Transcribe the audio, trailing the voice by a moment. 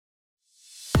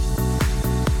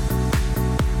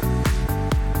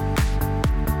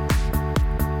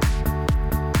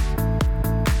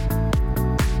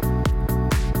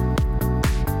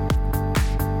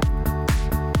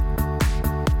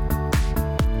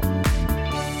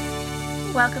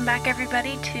Welcome back,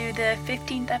 everybody, to the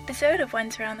 15th episode of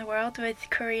Once Around the World with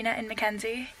Karina and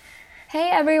Mackenzie. Hey,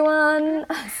 everyone!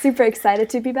 Super excited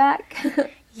to be back.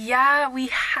 Yeah, we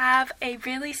have a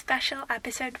really special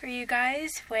episode for you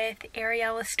guys with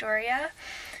Ariel Astoria,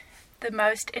 the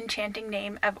most enchanting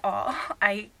name of all.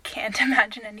 I can't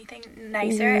imagine anything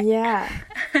nicer. Yeah.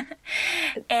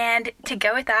 And to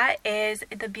go with that is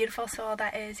the beautiful soul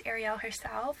that is Ariel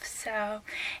herself. So,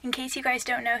 in case you guys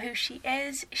don't know who she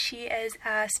is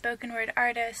a spoken word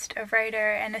artist, a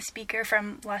writer, and a speaker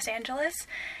from Los Angeles.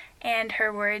 And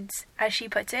her words, as she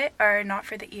puts it, are not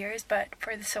for the ears, but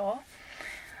for the soul.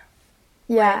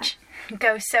 Yeah. Which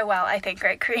goes so well, I think,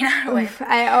 right, Karina?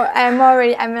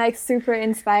 I'm like super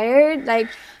inspired. Like,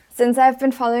 since I've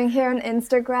been following her on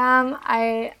Instagram,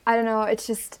 I don't know, it's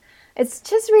just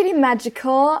really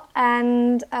magical,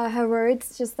 and her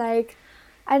words just like,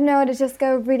 I don't know, they just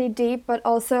go really deep, but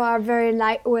also are very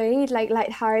lightweight, like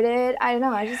lighthearted. I don't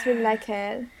know, I just really like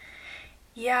it.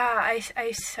 Yeah,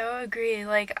 I so agree.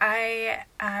 Like, I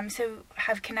so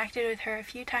have connected with her a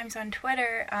few times on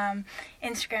Twitter.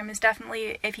 Instagram is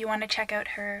definitely, if you want to check out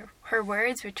her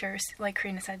words, which are, like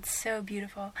Karina said, so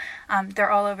beautiful. They're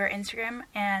all over Instagram,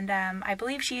 and I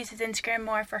believe she uses Instagram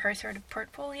more for her sort of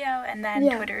portfolio, and then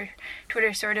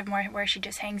Twitter sort of more where she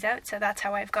just hangs out. So that's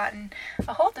how I've gotten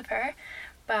a hold of her.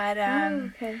 But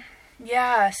Okay.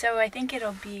 yeah, so I think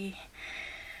it'll be.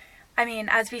 I mean,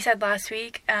 as we said last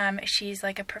week, she's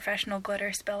like a professional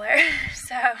glitter spiller,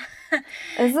 so...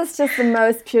 This is just the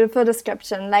most beautiful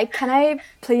description. Like, can I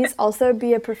please also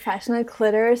be a professional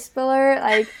glitter spiller?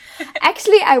 Like,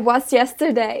 actually, I was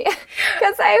yesterday,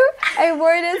 because I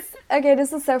wore this... Okay,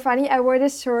 this is so funny. I wore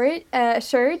this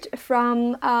shirt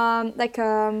from, like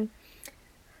a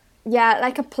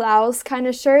blouse kind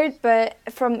of shirt, but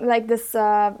from, like, this,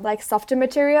 like, softer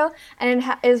material, and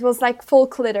it was, like, full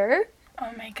glitter.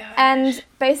 Oh my gosh. And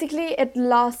basically it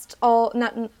lost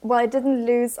it didn't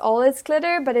lose all its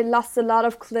glitter, but it lost a lot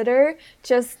of glitter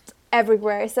just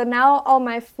everywhere. So now all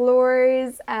my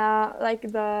floors,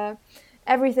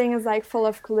 everything is like full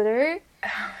of glitter.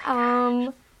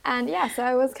 Oh and yeah, so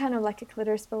I was kind of like a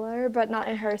glitter spiller, but not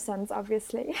in her sense,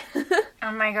 obviously.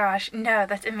 Oh my gosh. No,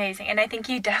 that's amazing. And I think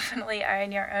you definitely are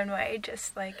in your own way,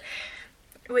 just like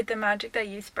with the magic that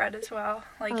you spread as well.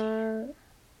 Like...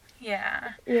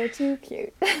 Yeah. You're too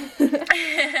cute.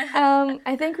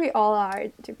 I think we all are,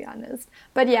 to be honest.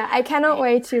 But yeah, I cannot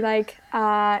wait to like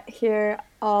hear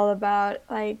all about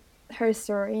like her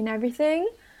story and everything.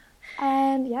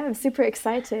 And yeah, I'm super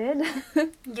excited.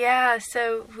 Yeah,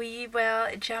 so we will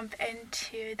jump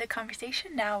into the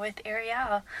conversation now with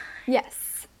Ariel.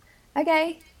 Yes.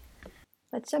 Okay.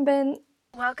 Let's jump in.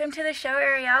 Welcome to the show,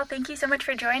 Ariel. Thank you so much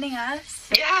for joining us.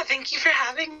 Yeah, thank you for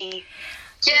having me.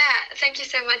 Yeah, thank you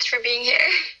so much for being here.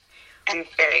 I'm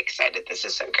very excited. This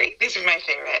is so great. These are my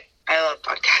favorite. I love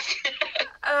podcasts.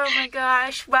 Oh my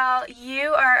gosh. Well,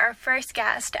 you are our first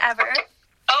guest ever.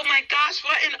 Oh my gosh,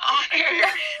 what an honor.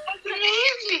 That's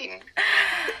amazing.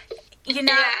 You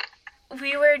know,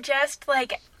 we were just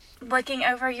like looking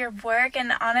over your work,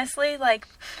 and honestly, like,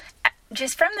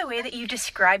 just from the way that you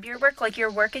describe your work, like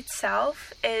your work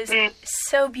itself is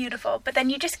so beautiful, but then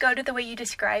you just go to the way you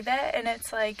describe it, and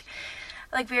it's like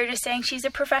we were just saying, she's a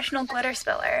professional glitter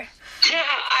spiller. Yeah,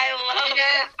 I love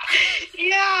it.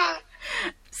 Yeah.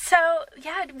 So,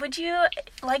 yeah, would you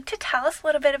like to tell us a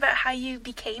little bit about how you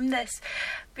became this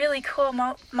really cool,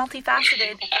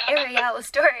 multifaceted Ariel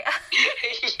Astoria?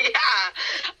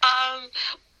 Yeah.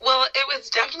 Well, it was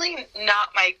definitely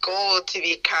not my goal to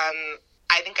become...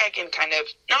 I think I can kind of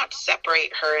not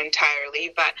separate her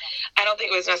entirely, but I don't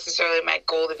think it was necessarily my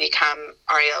goal to become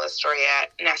Ariel Astoria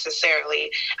necessarily.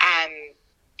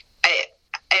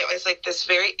 It was like this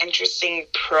very interesting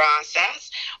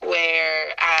process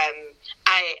where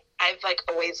I've like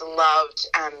always loved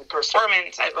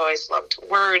performance. I've always loved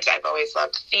words. I've always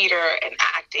loved theater and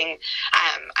acting.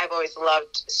 I've always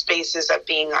loved spaces of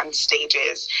being on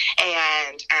stages.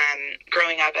 And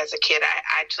growing up as a kid, I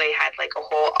actually had like a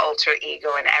whole alter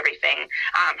ego and everything.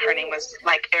 Her name was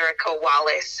like Erica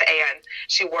Wallace, and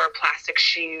she wore plastic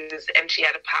shoes, and she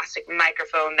had a plastic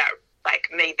microphone that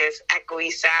like made this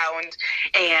echoey sound,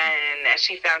 and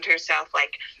she found herself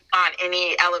like on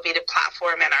any elevated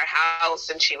platform in our house,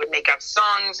 and she would make up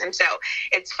songs. And so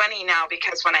it's funny now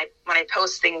because when I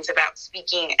post things about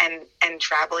speaking and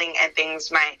traveling and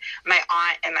things, my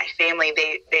aunt and my family,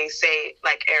 they say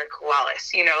like Erica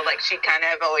Wallace, you know, like she kind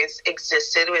of always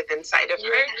existed with inside of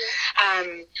her.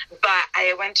 But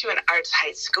I went to an arts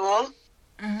high school.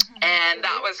 And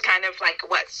that was kind of like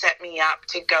what set me up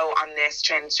to go on this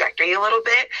trajectory a little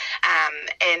bit.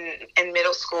 In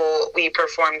middle school, we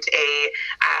performed a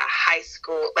high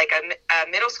school, like a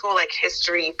middle school like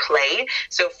history play.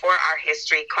 So for our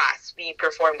history class, we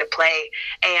performed a play,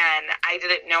 and I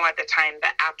didn't know at the time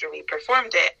that after we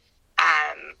performed it,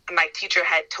 my teacher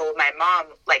had told my mom,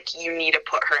 like, you need to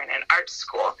put her in an art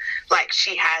school. Like,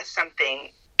 she has something,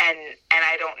 and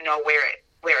I don't know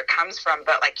where it comes from,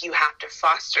 but like, you have to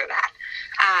foster that.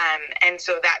 And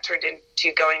so that turned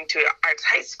into going to arts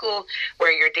high school,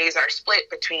 where your days are split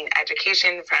between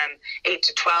education from 8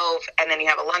 to 12, and then you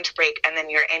have a lunch break, and then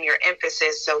you're in your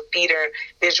emphasis, so theater,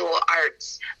 visual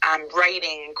arts,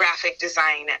 writing, graphic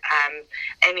design,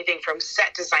 anything from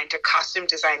set design to costume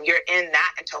design. You're in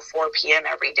that until 4 p.m.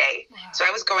 every day. Wow. So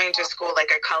I was going to school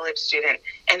like a college student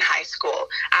in high school,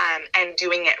 and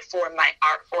doing it for my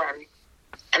art form.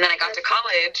 And then I got to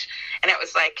college, and it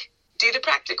was like, do the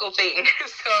practical thing.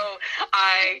 So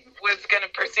I was going to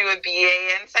pursue a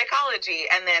BA in psychology,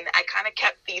 and then I kind of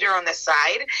kept theater on the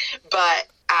side, but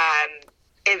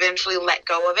eventually let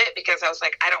go of it because I was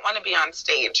like, I don't want to be on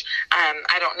stage.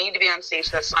 I don't need to be on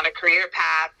stage. That's not a career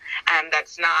path.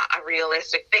 That's not a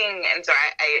realistic thing. And so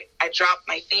I dropped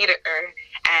my theater,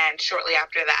 and shortly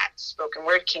after that, spoken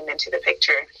word came into the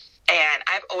picture. And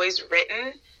I've always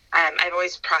written. I've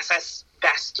always processed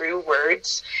best through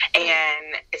words,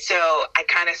 and so I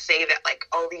kind of say that like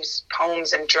all these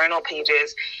poems and journal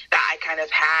pages that I kind of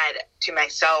had to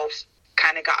myself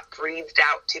kind of got breathed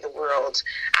out to the world,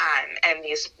 and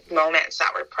these moments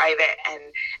that were private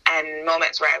and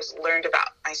moments where I was learned about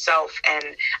myself and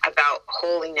about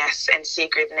holiness and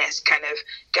sacredness kind of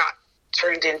got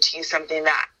turned into something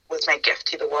that was my gift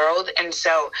to the world. And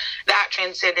so that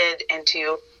transcended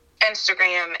into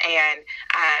Instagram, and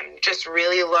just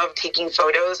really love taking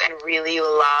photos and really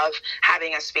love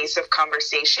having a space of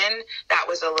conversation that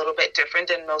was a little bit different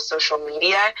than most social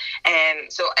media.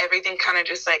 And so everything kind of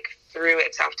just like threw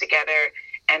itself together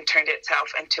and turned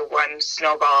itself into one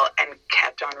snowball and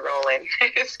kept on rolling.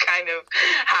 It's kind of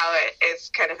how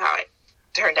it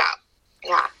turned out.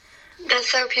 Yeah. That's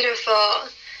so beautiful.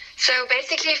 So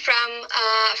basically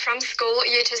from school,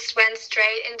 you just went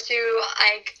straight into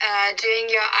like doing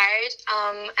your art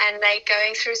and like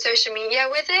going through social media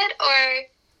with it, or?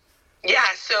 Yeah,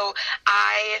 so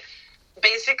I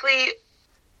basically,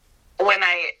 when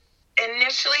I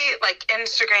initially, like,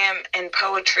 Instagram and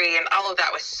poetry and all of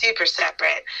that was super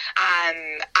separate.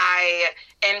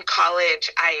 In college,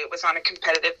 I was on a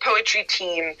competitive poetry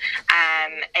team,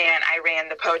 and I ran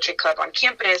the poetry club on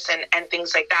campus and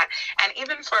things like that. And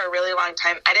even for a really long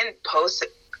time, I didn't post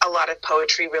a lot of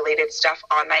poetry related stuff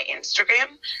on my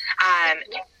Instagram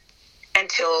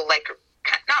until like,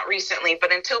 not recently,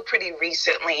 but until pretty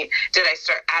recently did I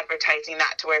start advertising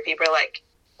that to where people are like,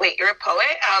 wait, you're a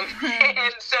poet?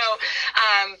 And so,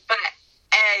 but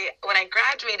when I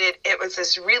graduated, it was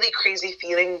this really crazy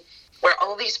feeling where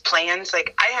all these plans,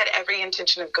 like, I had every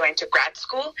intention of going to grad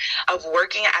school, of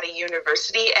working at a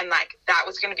university, and like that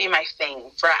was going to be my thing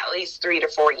for at least 3 to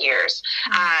 4 years.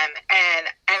 And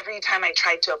every time I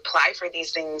tried to apply for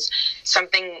these things,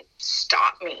 something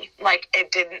stopped me. Like,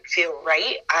 it didn't feel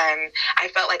right. I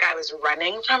felt like I was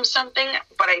running from something,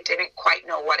 but I didn't quite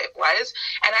know what it was.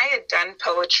 And I had done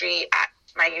poetry at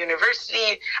my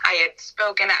university. I had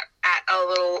spoken at a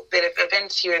little bit of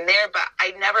events here and there, but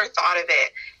I never thought of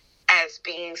it as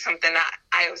being something that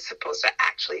I was supposed to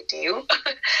actually do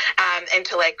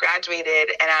until I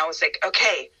graduated. And I was like,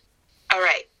 okay, all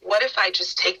right, what if I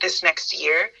just take this next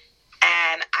year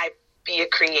and I be a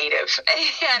creative?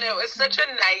 And it was such a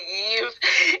naive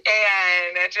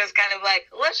and just kind of like,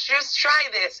 let's just try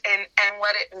this. And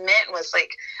what it meant was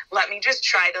like, let me just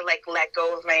try to like let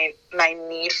go of my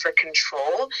need for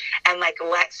control and like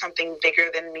let something bigger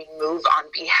than me move on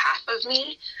behalf of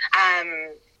me.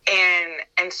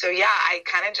 And so, yeah, I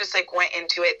kind of just like went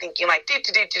into it thinking like, do.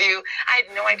 I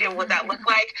had no idea what that looked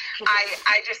like.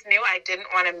 I just knew I didn't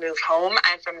want to move home.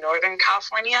 I'm from Northern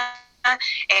California. And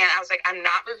I was like, I'm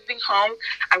not moving home.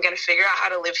 I'm going to figure out how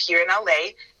to live here in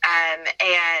LA. And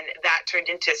that turned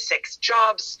into 6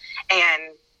 jobs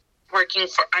and working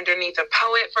for underneath a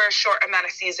poet for a short amount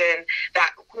of season.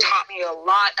 That taught me a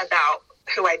lot about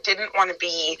who I didn't want to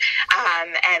be.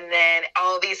 And then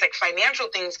all these like financial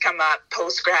things come up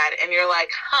post-grad, and you're like,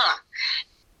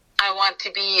 I want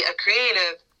to be a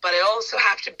creative, but I also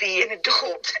have to be an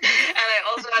adult, and I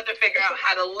also have to figure out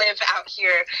how to live out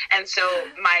here. And so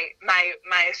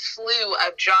my slew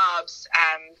of jobs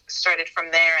started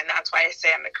from there, and that's why I say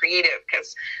I'm a creative,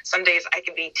 because some days I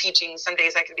could be teaching, some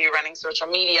days I could be running social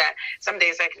media, some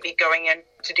days I could be going in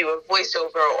to do a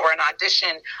voiceover or an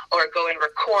audition, or go and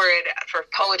record for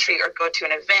poetry, or go to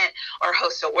an event, or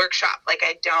host a workshop. Like,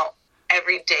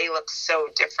 every day looks so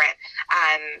different,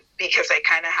 because I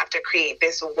kind of have to create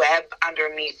this web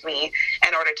underneath me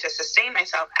in order to sustain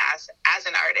myself as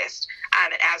an artist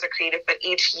and as a creative. But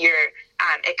each year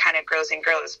it kind of grows and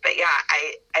grows. But yeah,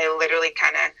 I literally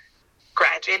kind of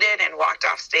graduated and walked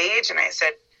off stage, and I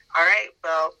said, all right,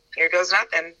 well, here goes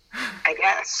nothing, I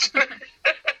guess.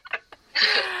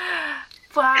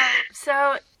 Wow.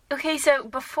 So, okay, so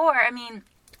before, I mean,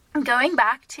 going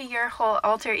back to your whole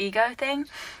alter ego thing.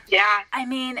 Yeah. I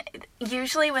mean,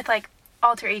 usually with like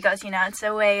alter egos, you know, it's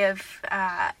a way of,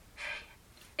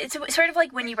 it's sort of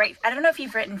like when you write, I don't know if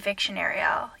you've written fiction,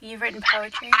 Ariel. You've written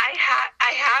poetry?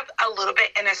 I have a little bit,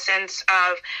 in a sense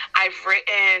of, I've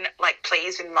written like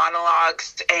plays and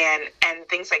monologues and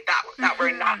things like that that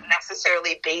were not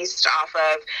necessarily based off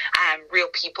of real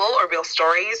people or real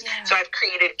stories. Yeah. So I've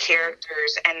created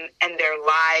characters and their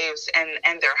lives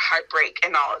and their heartbreak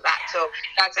and all of that. Yeah. So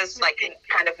that's as like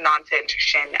kind of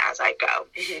nonfiction as I go.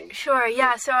 Mm-hmm. Sure,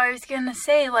 yeah. So I was going to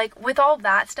say, like, with all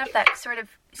that stuff that sort of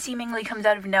seemingly comes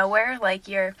out of nowhere, like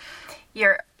your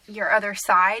other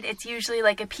side, it's usually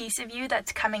like a piece of you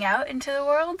that's coming out into the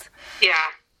world. Yeah.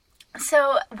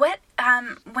 So what,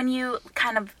 when you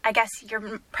kind of, I guess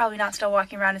you're probably not still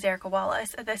walking around as Erica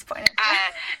Wallace at this point.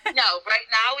 No, right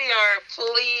now we are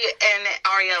fully in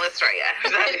Ariel Estrella.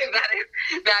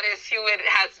 That is who it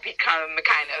has become,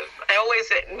 kind of.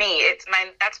 Always me.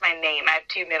 That's my name. I have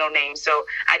two middle names, so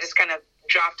I just kind of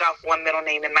dropped off one middle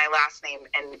name and my last name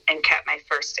and kept my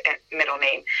first middle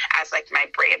name as like my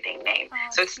branding name. Oh,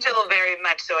 so it's still very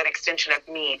much so an extension of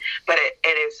me, but it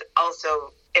is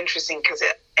also interesting because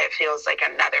it feels like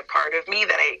another part of me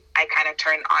that I kind of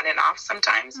turn on and off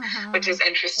sometimes, which is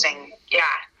interesting. Yeah.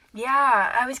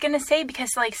 Yeah, I was going to say,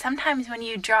 because like sometimes when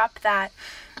you drop that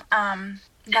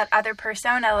that other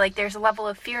persona, like there's a level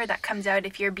of fear that comes out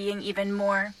if you're being even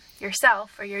more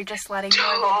yourself, or you're just letting go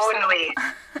of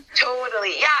yourself.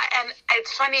 Totally. Yeah, and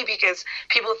it's funny because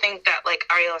people think that like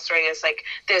Ariel Estrella is like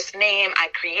this name I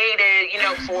created, you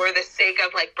know, for the sake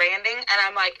of like branding, and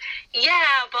I'm like,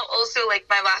 yeah, but also like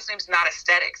my last name's not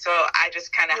aesthetic, so I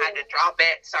just kind of had to drop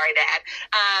it. Sorry, Dad.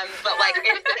 But like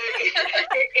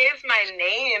it is my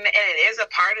name and it is a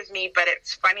part of me, but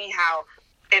it's funny how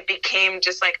it became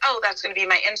just like, oh, that's going to be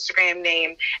my Instagram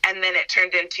name. And then it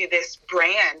turned into this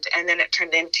brand. And then it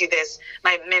turned into this,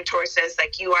 my mentor says,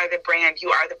 like, you are the brand, you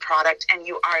are the product, and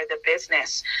you are the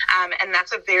business. And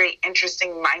that's a very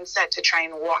interesting mindset to try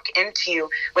and walk into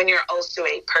when you're also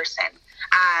a person.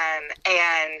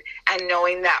 And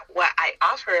knowing that what I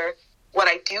offer, what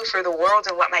I do for the world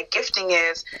and what my gifting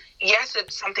is, yes,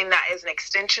 it's something that is an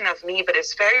extension of me, but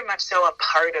it's very much so a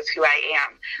part of who I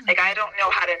am. Like, I don't know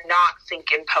how to not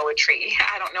think in poetry.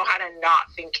 I don't know how to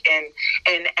not think in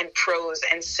prose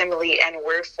and simile and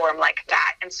word form like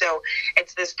that. And so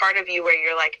it's this part of you where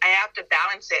you're like, I have to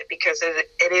balance it because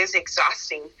it is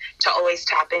exhausting to always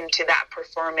tap into that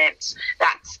performance,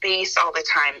 that space all the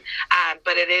time.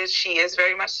 But she is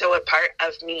very much so a part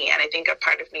of me. And I think a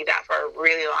part of me that for a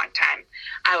really long time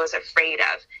I was afraid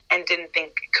of and didn't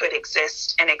think could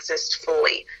exist and exist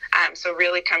fully. So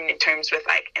really coming to terms with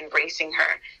like embracing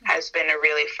her has been a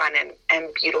really fun and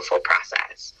beautiful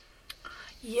process.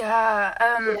 Yeah,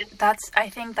 I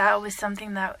think that was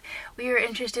something that we were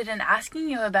interested in asking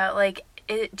you about. Like,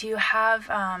 do you have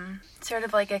sort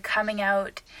of like a coming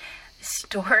out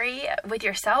story with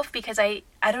yourself? Because I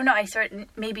don't know,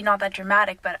 maybe not that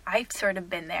dramatic, but I've sort of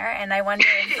been there, and I wonder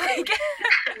if like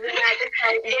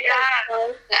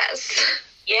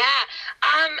Yeah,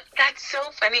 that's so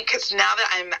funny because now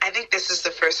that I think this is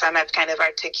the first time I've kind of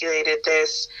articulated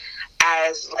this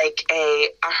as like a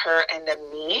her and a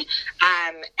me,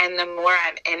 and the more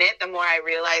I'm in it, the more I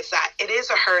realize that it is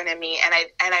a her and a me, and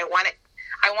I want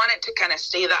it to kind of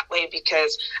stay that way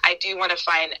because I do want to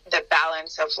find the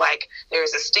balance of like,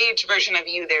 there's a stage version of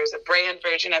you, there's a brand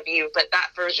version of you, but that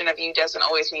version of you doesn't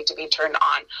always need to be turned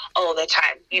on all the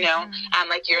time, you know?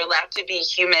 Like, you're allowed to be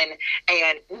human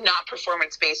and not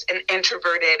performance-based and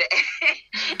introverted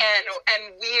and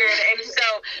weird. And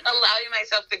so allowing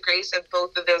myself the grace of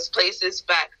both of those places.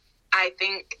 But I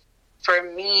think for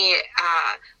me,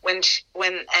 when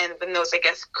those, I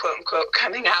guess, quote unquote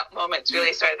coming out moments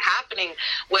really started happening,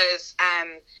 was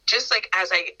just like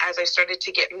as I started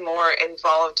to get more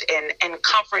involved in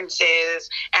conferences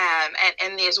and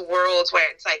in these worlds where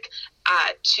it's like,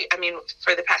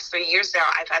 for the past 3 years now,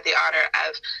 I've had the honor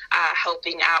of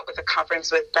helping out with a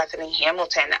conference with Bethany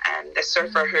Hamilton, and the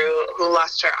surfer who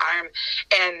lost her arm.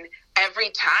 And every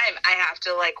time I have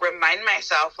to like remind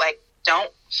myself, like,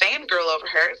 don't fangirl over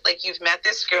her. Like, you've met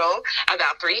this girl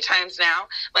about 3 times now.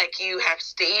 Like, you have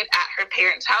stayed at her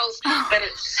parents' house, but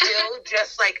it's still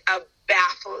just like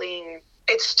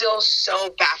it's still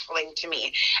so baffling to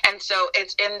me. And so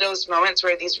it's in those moments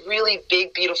where these really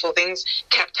big, beautiful things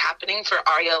kept happening for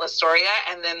Arielle Astoria,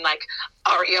 and then like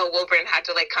Arielle Wilburn had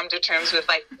to like come to terms with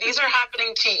like, these are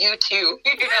happening to you too.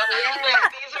 You know,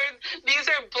 like,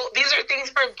 these are things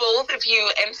for both of you.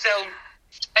 And so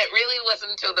it really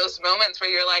wasn't until those moments where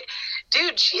you're like,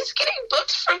 dude, she's getting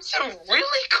booked from some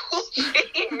really cool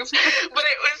things. But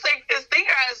it was like this thing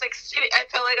where I was like I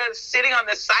felt like I was sitting on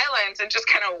the sidelines and just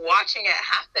kind of watching it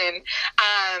happen.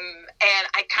 And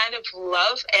I kind of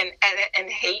love and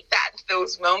hate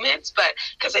those moments, but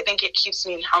because I think it keeps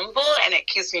me humble and it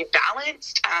keeps me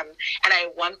balanced. And I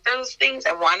want those things.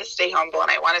 I want to stay humble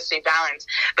and I want to stay balanced.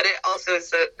 But it also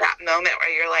is that moment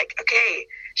where you're like, okay,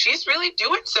 she's really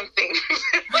doing some things.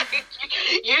 Like,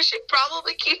 you should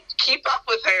probably keep up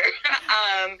with her.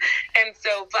 And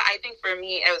so, but I think for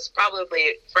me, it was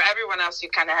probably, for everyone else who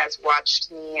kind of has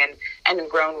watched me and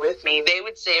grown with me, they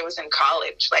would say it was in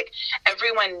college. Like,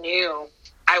 everyone knew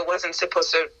I wasn't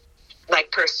supposed to like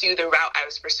pursue the route I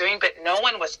was pursuing, but no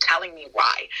one was telling me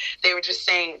why. They were just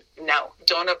saying, no,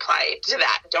 don't apply to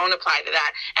that. Don't apply to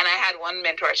that. And I had one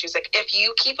mentor, she's like, if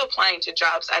you keep applying to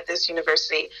jobs at this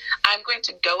university, I'm going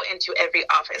to go into every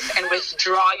office and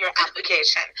withdraw your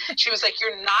application. She was like,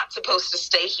 you're not supposed to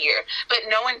stay here. But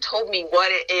no one told me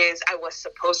what it is I was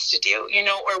supposed to do, you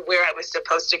know, or where I was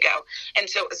supposed to go. And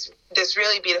so it was this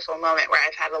really beautiful moment where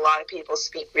I've had a lot of people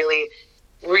speak really,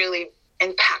 really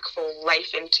impactful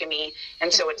life into me.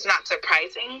 And so it's not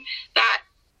surprising that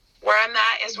where I'm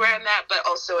at is where I'm at, but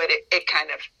also it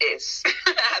kind of is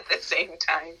at the same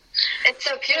time. It's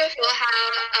so beautiful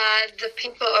how the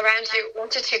people around you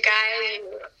wanted to guide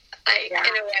you, like, in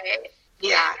a way.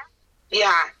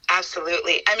 Yeah,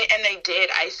 absolutely. I mean, and they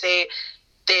did. I say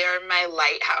they are my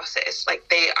lighthouses. Like,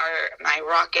 they are my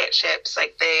rocket ships.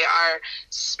 Like, they are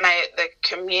the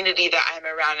community that I'm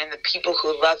around, and the people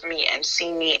who love me and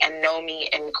see me and know me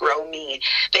and grow me.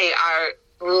 They are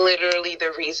literally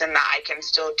the reason that I can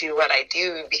still do what I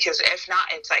do, because if not,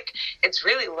 it's like, it's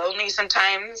really lonely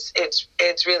sometimes.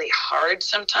 It's really hard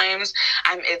sometimes.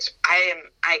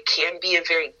 I can be a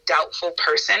very doubtful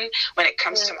person when it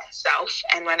comes to myself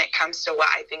and when it comes to what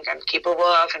I think I'm capable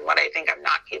of and what I think I'm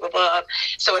not capable of.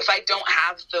 So if I don't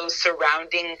have those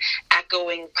surrounding,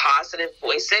 echoing, positive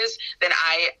voices, then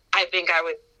I think I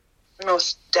would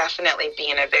most definitely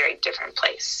be in a very different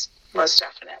place. Most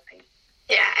definitely.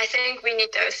 Yeah, I think we need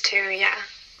those too, yeah.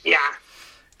 Yeah.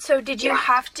 So did you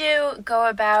have to go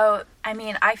about, I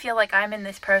mean, I feel like I'm in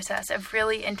this process of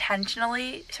really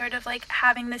intentionally sort of like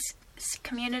having this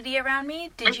community around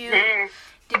me. Did you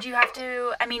have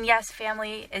to, I mean, yes,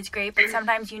 family is great, but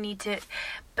sometimes you need to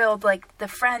build like the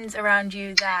friends around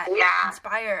you that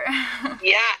inspire.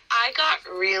 Yeah, I got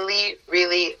really,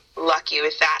 really lucky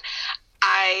with that.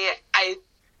 I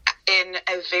in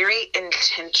a very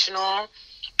intentional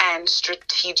and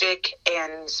strategic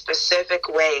and specific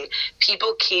way,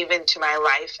 people came into my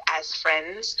life as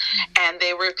friends, and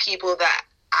they were people that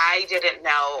I didn't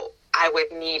know I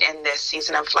would need in this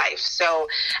season of life. So,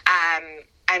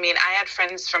 I mean, I had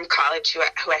friends from college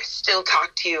who I still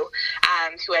talk to,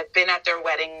 who have been at their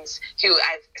weddings, who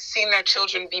I've seen their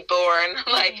children be born.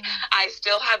 Like, I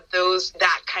still have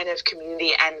that kind of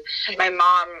community. And my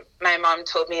mom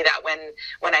told me that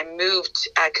when I moved,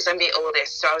 because I'm the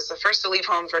oldest, so I was the first to leave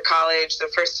home for college, the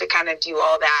first to kind of do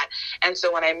all that. And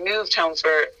so when I moved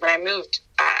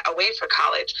away for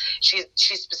college, she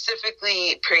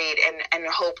specifically prayed and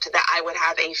hoped that I would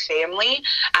have a family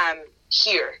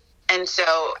here. And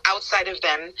so outside of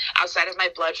my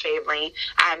blood family,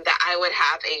 that I would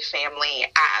have a family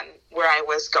where I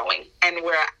was going and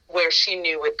where she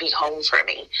knew would be home for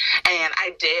me. And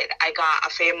I did. I got a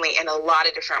family in a lot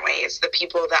of different ways. The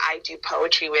people that I do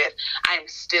poetry with, I'm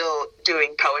still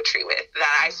doing poetry with,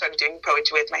 that I started doing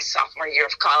poetry with my sophomore year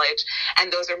of college.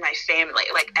 And those are my family.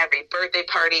 Like, every birthday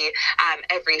party,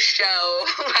 every show,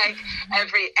 like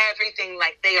everything,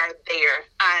 like, they are there.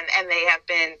 And they have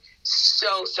been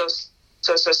so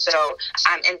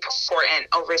important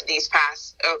over these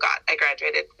past, I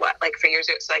graduated like 3 years,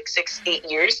 it's like 6-8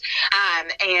 years,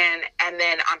 and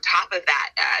then on top of that,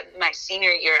 my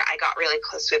senior year I got really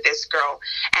close with this girl,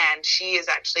 and she is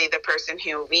actually the person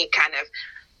who we kind of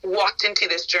walked into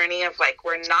this journey of like,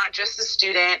 we're not just a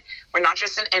student, we're not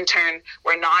just an intern,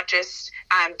 we're not just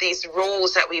these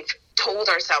roles that we've told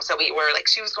ourselves that we were. Like,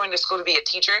 she was going to school to be a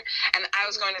teacher and I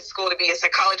was going to school to be a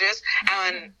psychologist,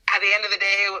 and at the end of the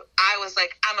day I was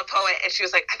like, I'm a poet, and she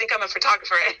was like, I think I'm a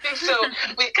photographer. And so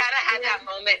we kind of had that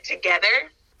moment together.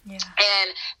 Yeah.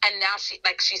 And now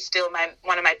she's still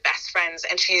one of my best friends,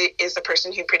 and she is the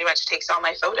person who pretty much takes all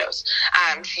my photos.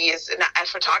 She is a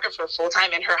photographer full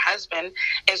time, and her husband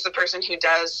is the person who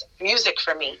does music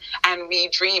for me, and we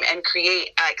dream and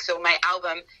create. So my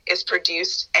album is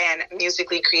produced and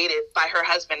musically created by her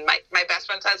husband, my best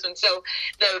friend's husband. So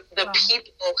the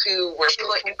people who were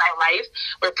put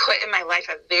in my life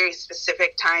at very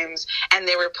specific times, and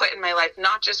they were put in my life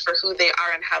not just for who they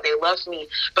are and how they love me,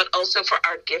 but also for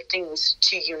our giftings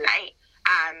to unite,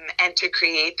 and to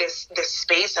create this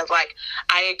space of like,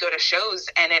 I go to shows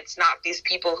and it's not these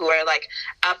people who are like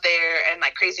up there and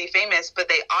like crazy famous, but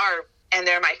they are, and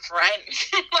they're my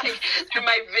friends. Like, they're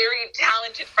my very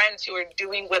talented friends who are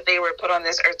doing what they were put on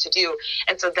this earth to do.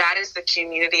 And so that is the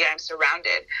community I'm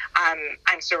surrounded.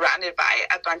 I'm surrounded by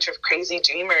a bunch of crazy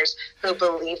dreamers who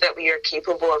believe that we are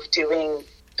capable of doing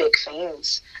big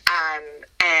things.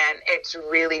 And it's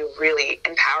really, really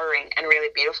empowering and really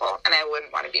beautiful. And I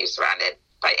wouldn't want to be surrounded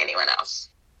by anyone else.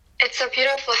 It's so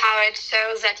beautiful how it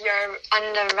shows that you're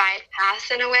on the right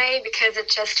path in a way, because it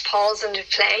just falls into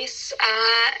place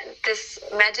this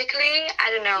magically. I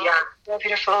don't know. Yeah. So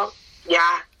beautiful.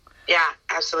 Yeah,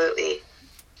 absolutely.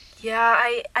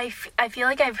 Yeah, I feel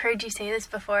like I've heard you say this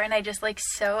before, and I just like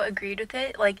so agreed with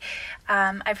it. Like,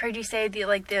 I've heard you say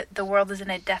the world is in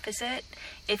a deficit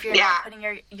if you're not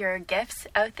putting your gifts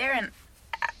out there. And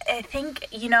I think,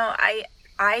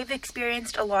 I've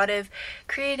experienced a lot of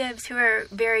creatives who are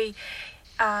very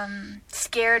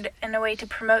scared in a way to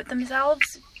promote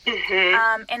themselves.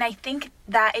 Mm-hmm. And I think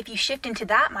that if you shift into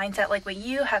that mindset, like what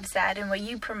you have said and what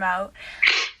you promote,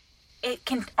 it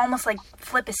can almost like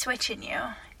flip a switch in you.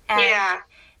 And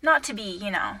not to be,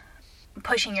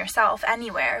 pushing yourself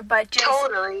anywhere, but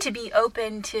just to be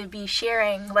open to be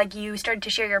sharing, like you started to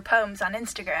share your poems on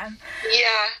Instagram.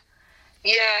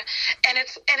 Yeah. And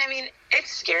it's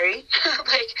scary.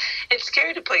 Like, it's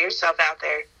scary to put yourself out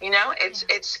there,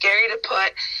 it's scary to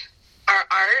put our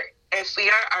art. If we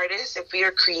are artists, if we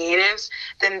are creatives,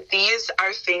 then these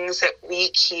are things that we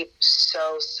keep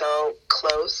so, so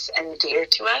close and dear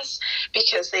to us,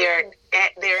 because they're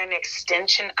an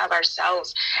extension of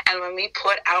ourselves. And when we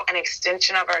put out an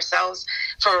extension of ourselves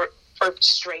for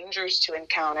strangers to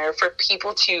encounter, for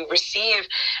people to receive,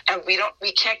 and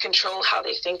we can't control how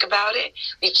they think about it,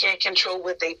 we can't control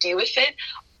what they do with it.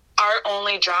 Our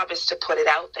only job is to put it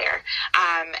out there.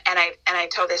 And I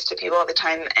tell this to people all the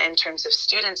time in terms of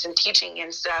students and teaching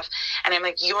and stuff. And I'm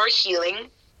like, your healing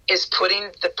is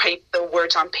putting the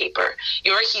words on paper.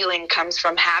 Your healing comes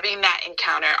from having that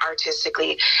encounter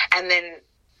artistically. And then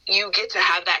you get to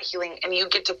have that healing, and you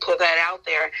get to put that out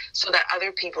there so that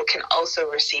other people can also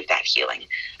receive that healing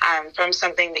from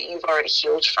something that you've already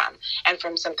healed from, and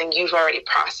from something you've already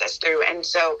processed through. And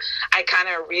so I kind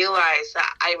of realized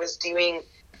that I was doing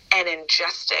an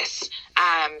injustice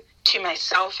to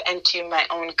myself and to my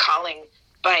own calling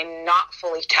by not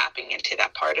fully tapping into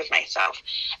that part of myself.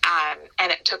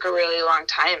 And it took a really long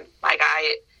time. Like,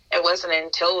 it wasn't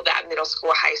until that middle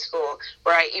school, high school,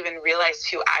 where I even realized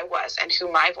who I was and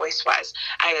who my voice was.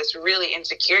 I was really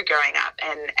insecure growing up.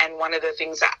 And one of the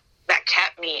things that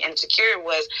kept me insecure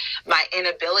was my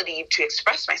inability to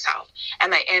express myself,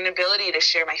 and my inability to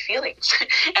share my feelings,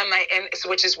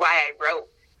 which is why I wrote.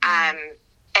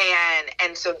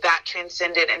 And so that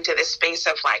transcended into this space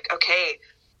of like, okay,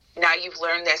 now you've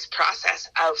learned this process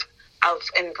of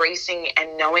embracing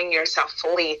and knowing yourself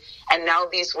fully. And now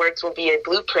these words will be a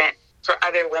blueprint for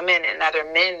other women and other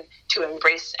men to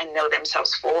embrace and know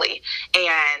themselves fully.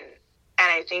 And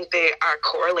I think they are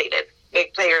correlated.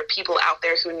 There are people out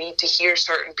there who need to hear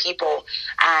certain people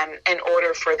in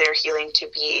order for their healing to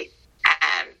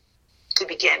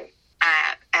begin.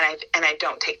 And I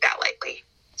don't take that lightly.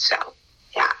 So,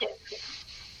 yeah.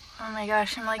 Oh my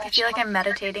gosh, I feel like I'm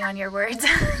meditating on your words.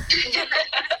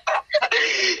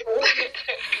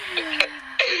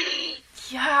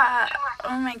 Yeah.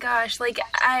 Oh my gosh. Like,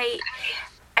 I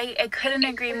couldn't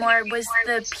agree more. Was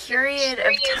the period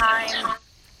of time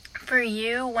for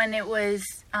you when it was,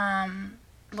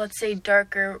 let's say,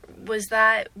 darker, was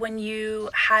that when you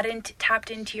hadn't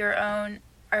tapped into your own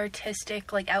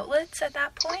artistic like outlets at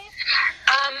that point?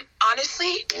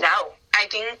 Honestly, no. I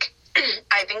think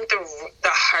the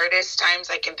hardest times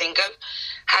I can think of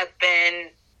have been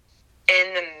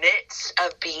in the midst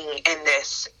of being in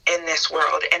this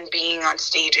world and being on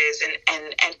stages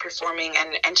and performing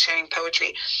and sharing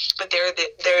poetry. But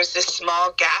there's this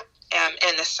small gap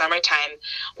in the summertime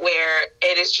where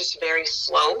it is just very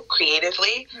slow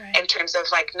creatively, right, in terms of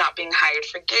like not being hired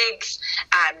for gigs,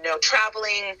 no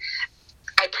traveling.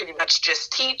 I pretty much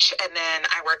just teach, and then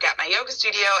I work at my yoga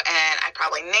studio, and I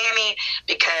probably nanny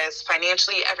because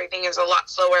financially everything is a lot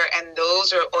slower. And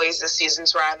those are always the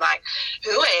seasons where I'm like,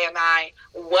 who am I?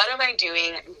 What am I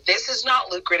doing? This is not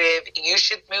lucrative. You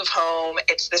should move home.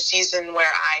 It's the season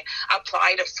where I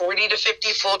apply to 40 to 50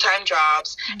 full-time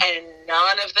jobs, and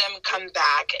none of them come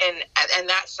back. And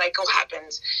that cycle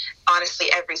happens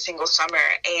honestly every single summer.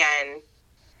 And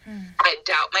I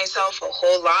doubt myself a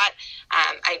whole lot.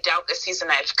 I doubt the season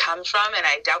I've come from, and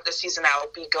I doubt the season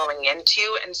I'll be going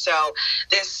into. And so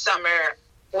this summer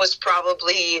was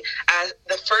probably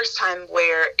the first time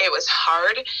where it was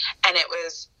hard, and it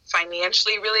was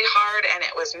financially really hard, and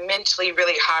it was mentally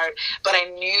really hard, but I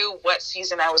knew what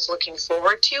season I was looking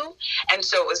forward to. And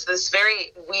so it was this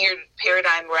very weird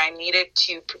paradigm where I needed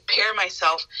to prepare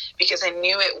myself because I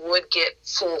knew it would get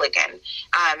full again.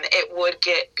 It would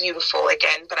get beautiful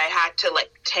again, but I had to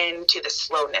like tend to the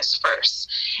slowness first.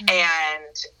 And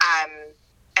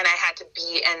I had to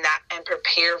be in that and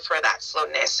prepare for that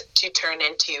slowness to turn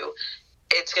into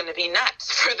it's going to be nuts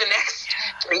for the next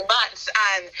 3 months.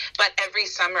 But every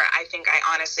summer, I think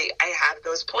I have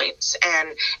those points,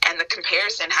 and the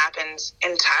comparison happens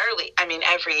entirely. I mean,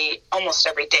 almost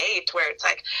every day, to where it's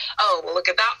like, oh, well, look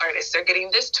at that artist, they're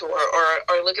getting this tour,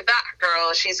 or look at that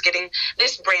girl, she's getting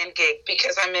this brand gig.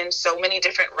 Because I'm in so many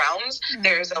different realms,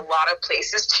 there's a lot of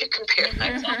places to compare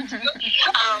myself to,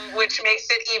 which makes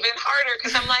it even harder,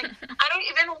 because I'm like, I don't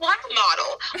even want a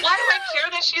model. Why do I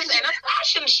care that she's in a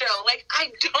fashion show? Like,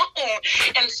 I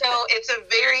don't. And so it's a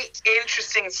very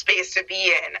interesting space to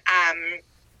be in,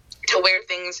 to where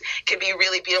things can be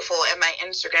really beautiful. And my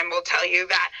Instagram will tell you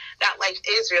that life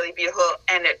is really beautiful,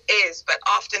 and it is. But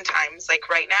oftentimes, like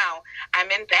right now, I'm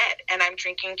in bed and I'm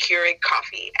drinking Keurig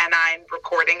coffee and I'm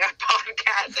recording a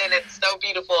podcast, and it's so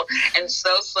beautiful and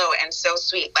so slow and so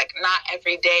sweet. Like, not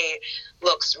every day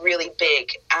looks really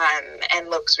big and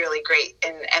looks really great,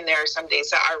 and there are some days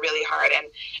that are really hard, and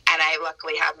I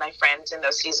luckily have my friends in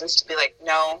those seasons to be like,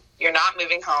 no, you're not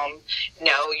moving home,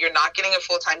 no, you're not getting a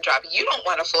full-time job, you don't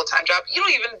want a full-time job, you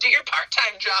don't even do your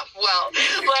part-time job well,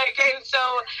 like. And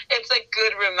so it's like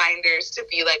good reminders to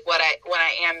be like what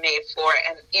I am made for.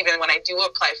 And even when I do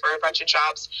apply for a bunch of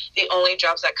jobs, the only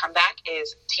jobs that come back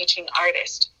is teaching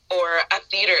artist, or a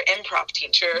theater improv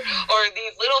teacher, or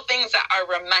these little things that are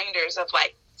reminders of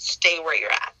like, stay where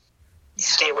you're at. Yeah.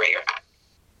 Stay where you're at.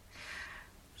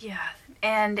 Yeah.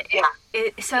 And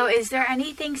so is there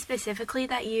anything specifically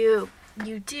that you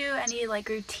do, any like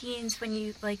routines when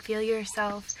you like feel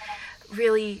yourself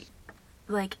really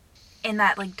like in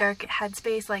that like dark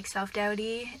headspace, like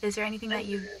self-doubty? Is there anything that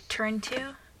you turn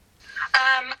to?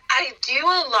 I do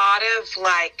a lot of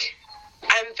like,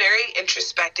 I'm very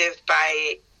introspective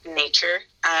by nature.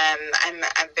 I'm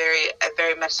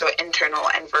very much so internal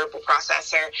and verbal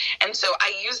processor, and so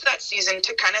I use that season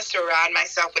to kind of surround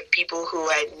myself with people who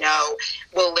I know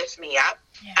will lift me up.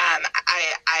 Yeah.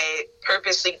 I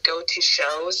purposely go to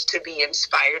shows to be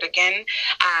inspired again.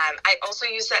 I also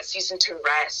use that season to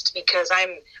rest, because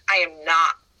I am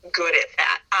not good at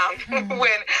that when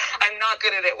I'm not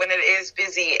good at it when it is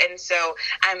busy. And so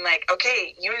I'm like,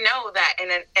 okay, you know that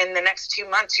in the next 2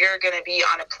 months you're going to be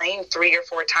on a plane 3 or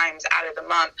 4 times out of the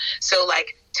month, so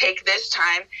like take this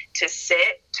time to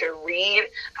sit, to read.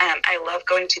 I love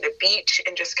going to the beach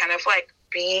and just kind of like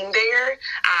being there,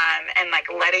 and like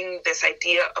letting this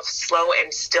idea of slow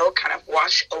and still kind of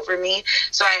wash over me.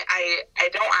 So I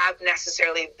don't have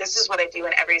necessarily, this is what I do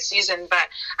in every season, but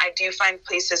I do find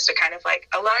places to kind of like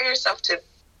allow yourself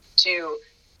to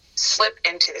slip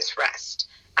into this rest.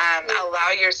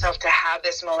 Allow yourself to have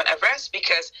this moment of rest,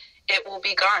 because it will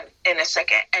be gone in a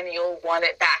second and you'll want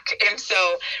it back. And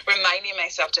so reminding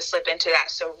myself to slip into that.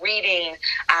 So reading,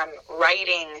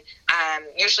 writing,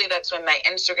 usually that's when my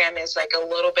Instagram is like a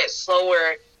little bit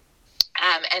slower,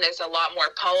 and it's a lot more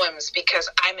poems, because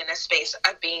I'm in a space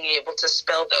of being able to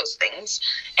spill those things.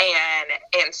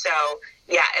 And so,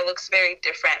 yeah, it looks very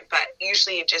different, but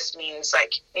usually it just means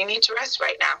like you need to rest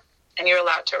right now, and you're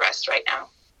allowed to rest right now.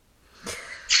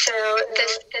 So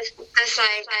the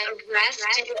as like a rest?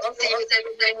 Do you also use it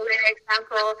when you, for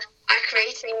example, are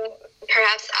creating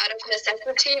perhaps out of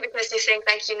necessity because you think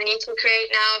like you need to create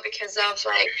now because of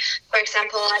like, for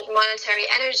example, like monetary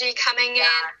energy coming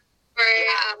in? Or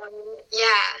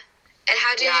and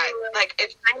how do you like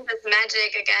find this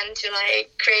magic again to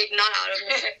like create not out of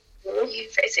necessity,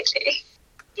 basically?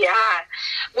 Yeah,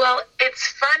 well, it's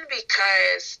fun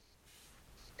because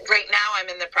right now I'm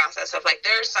in the process of like,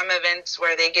 there are some events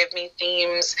where they give me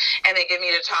themes and they give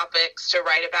me the topics to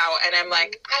write about, and I'm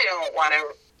like, I don't want to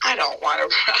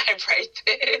write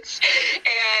this.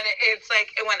 And it's like,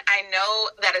 when I know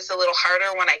that it's a little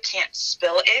harder when I can't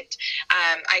spill it,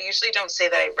 I usually don't say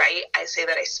that I write, I say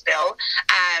that I spill.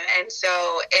 And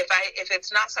so if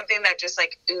it's not something that just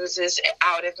like oozes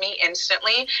out of me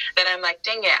instantly, then I'm like,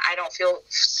 dang it, I don't feel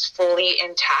fully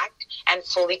intact and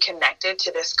fully connected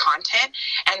to this content.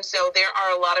 And so there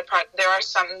are quite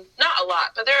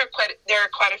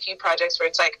a few projects where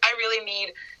it's like, I really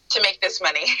need to make this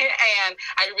money and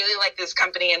I really like this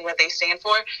company and what they stand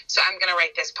for, so I'm going to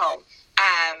write this poem.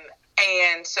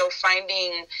 And so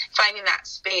finding that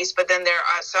space, but then there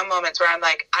are some moments where I'm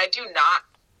like, I do not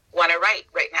want to write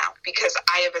right now because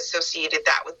I have associated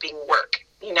that with being work,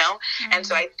 you know? Mm-hmm. And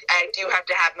so I do have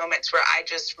to have moments where I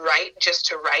just write just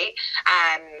to write.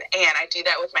 And I do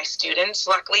that with my students.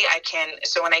 Luckily, I can.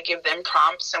 So when I give them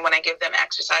prompts and when I give them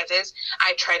exercises,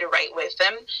 I try to write with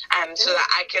them so that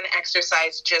I can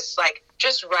exercise just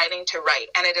writing to write.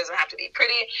 And it doesn't have to be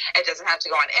pretty. It doesn't have to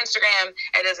go on Instagram.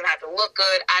 It doesn't have to look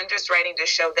good. I'm just writing to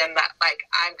show them that, like,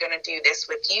 I'm going to do this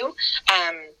with you.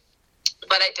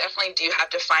 But I definitely do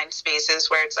have to find spaces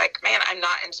where it's like, man, I'm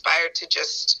not inspired to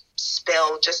just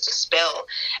spill, just to spill.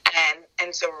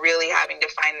 And so really having to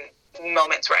find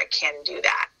moments where I can do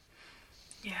that.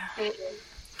 Yeah. Mm-hmm.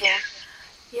 Yeah.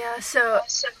 Yeah. So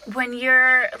when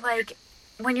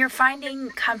you're finding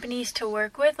companies to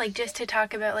work with, like, just to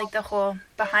talk about like the whole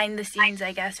behind the scenes,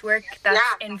 I guess, work that's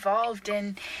involved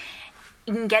in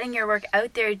getting your work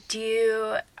out there, do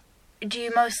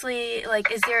you mostly,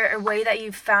 like, is there a way that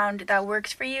you've found that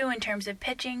works for you in terms of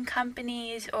pitching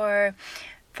companies or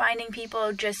finding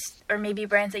people or maybe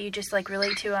brands that you just like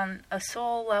relate to on a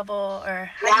soul level, or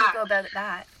how do you go about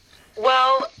that?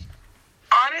 Well,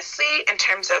 honestly, in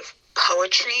terms of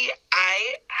poetry,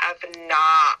 I have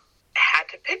not had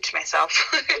to pitch myself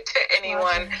to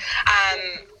anyone.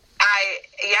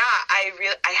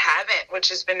 I haven't, which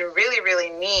has been really, really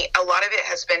neat. A lot of it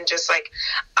has been just like,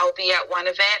 I'll be at one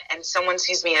event and someone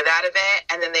sees me at that event,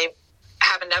 and then they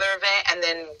have another event, and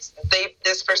then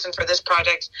this person for this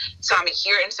project saw me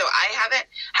here. And so I haven't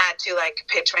had to like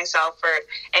pitch myself for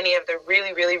any of the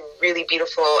really, really, really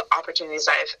beautiful opportunities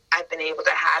I've been able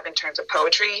to have in terms of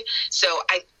poetry. So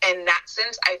in that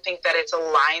sense, I think that it's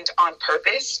aligned on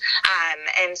purpose.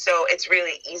 And so it's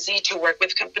really easy to work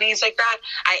with companies like that.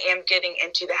 I am getting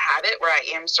into the habit where I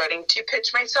am starting to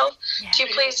pitch myself to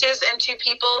places and to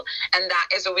people. And that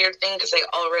is a weird thing because I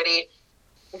already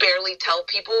barely tell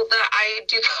people that I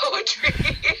do poetry.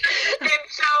 And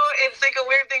so it's like a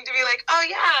weird thing to be like, oh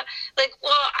yeah, like,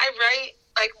 well, I write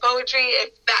like poetry,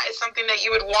 if that is something that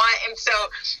you would want. And so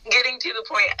getting to the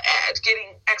point,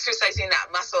 exercising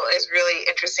that muscle is really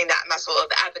interesting, that muscle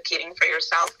of advocating for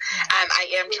yourself.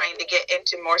 I am trying to get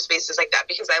into more spaces like that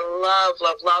because I love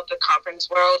the conference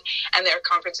world, and there are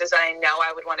conferences that I know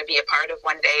I would want to be a part of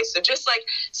one day. So just like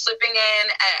slipping in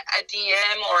a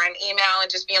DM or an email and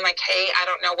just being like, hey, I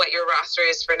don't know what your roster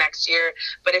is for next year,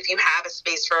 but if you have a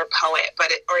space for a poet,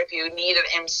 or if you need an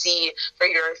MC for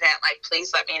your event, like,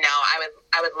 please let me know.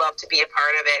 I would love to be a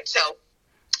part of it. So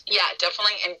yeah,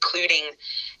 definitely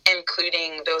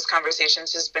including those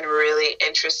conversations has been really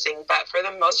interesting. But for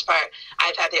the most part,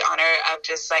 I've had the honor of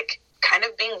just like kind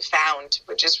of being found,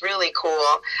 which is really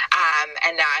cool.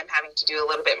 And now I'm having to do a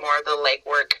little bit more of the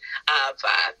legwork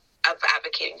of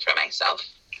advocating for myself.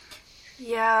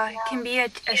 Yeah, it can be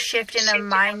a shift in a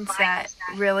mindset,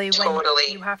 really, when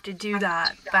you have to do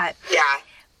that. But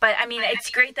But, I mean,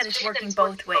 it's great that it's working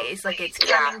both ways. Like, it's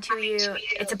coming to you.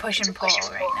 It's a push and pull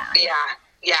right now.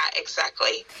 Yeah,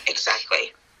 exactly.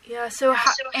 Yeah, so,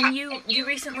 and you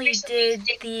recently did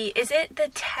is it the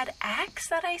TEDx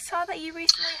that I saw that you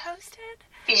recently hosted?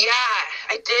 Yeah,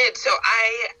 I did. So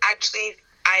I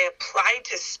applied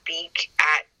to speak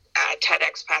at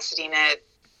TEDx Pasadena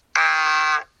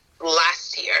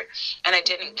last year, and I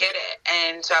didn't get it.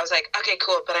 And so I was like, okay,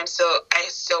 cool, but I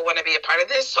still want to be a part of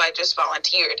this. So I just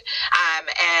volunteered,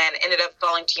 and ended up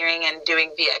volunteering and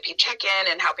doing VIP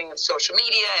check-in and helping with social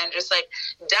media and just like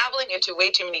dabbling into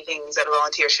way too many things that a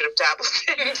volunteer should have dabbled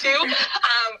into.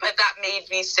 But that made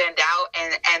me stand out,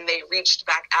 and they reached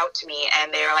back out to me,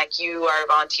 and they were like, you are a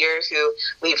volunteer who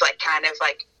we've like kind of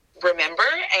like remember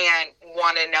and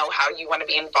want to know how you want to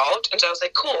be involved. And so I was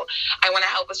like, cool, I want to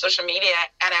help with social media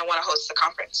and I want to host the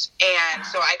conference. And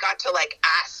so I got to like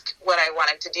ask what I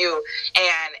wanted to do,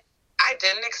 and I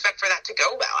didn't expect for that to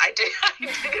go well. I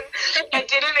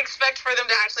didn't expect for them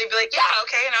to actually be like, yeah,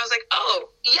 okay. And I was like, oh,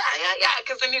 yeah.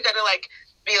 Because then you got to like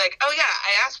be like, oh yeah,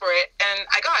 I asked for it and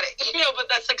I got it, but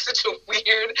that's like such a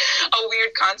weird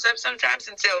concept sometimes.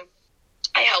 And so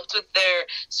I helped with their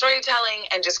storytelling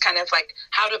and just kind of like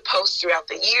how to post throughout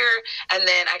the year. And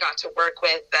then I got to work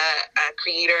with the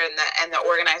creator and the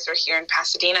organizer here in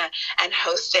Pasadena and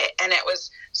host it. And it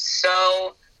was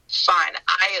so fun.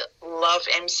 I love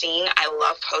emceeing. I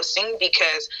love hosting,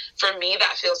 because for me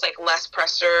that feels like less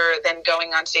pressure than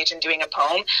going on stage and doing a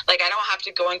poem. Like I don't have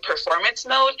to go in performance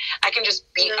mode. I can just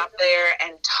be up there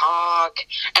and talk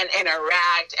and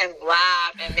interact and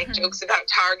laugh and make jokes about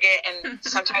Target, and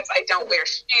sometimes I don't wear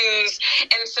shoes,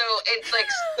 and so it's like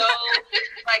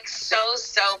so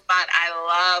fun.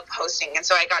 I love hosting. And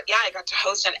so I got to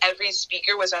host, and every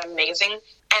speaker was amazing.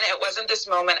 And it wasn't this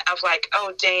moment of like,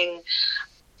 oh dang,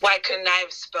 why couldn't I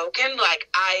have spoken? Like,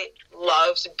 I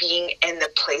loved being in the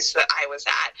place that I was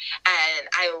at. And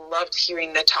I loved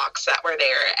hearing the talks that were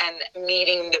there and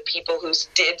meeting the people who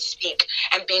did speak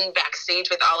and being backstage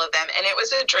with all of them. And it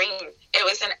was a dream. It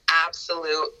was an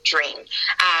absolute dream.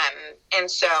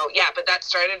 And so, yeah, but that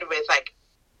started with like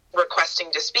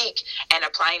requesting to speak and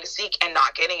applying to speak and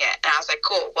not getting it. And I was like,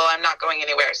 cool, well, I'm not going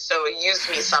anywhere, so use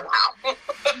me somehow.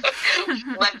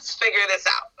 Let's figure this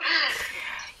out.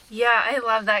 Yeah, I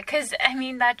love that, because, I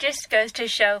mean, that just goes to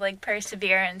show, like,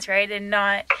 perseverance, right? And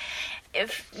not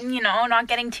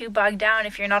getting too bogged down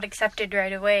if you're not accepted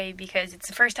right away, because it's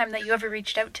the first time that you ever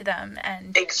reached out to them.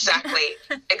 And Exactly.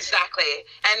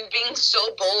 And being so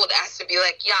bold as to be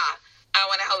like, yeah, I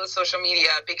want to help with social media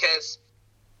because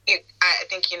I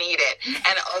think you need it.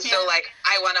 And also, like,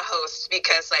 I want to host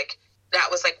because, like,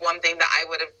 that was, like, one thing that I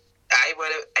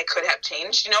could have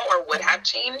changed, or would have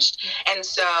changed. And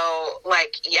so,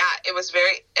 like, yeah, it was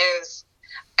very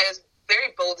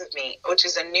bold of me, which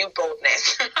is a new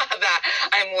boldness that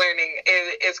I'm learning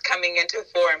is coming into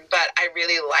form, but I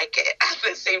really like it at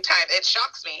the same time. It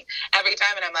shocks me every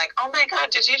time, and I'm like, oh my God,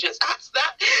 did you just ask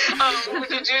that?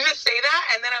 Did you just say that?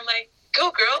 And then I'm like,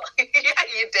 go girl. Yeah,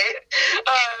 you did.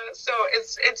 So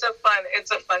it's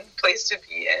a fun place to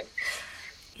be in.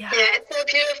 Yeah, it's so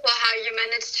beautiful how you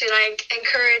manage to like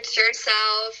encourage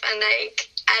yourself and like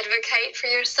advocate for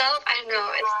yourself. I don't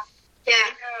know.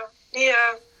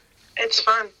 Yeah. It's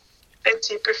fun. It's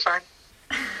super fun.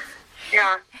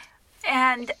 Yeah.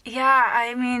 And yeah,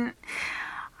 I mean,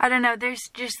 I don't know, there's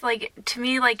just like, to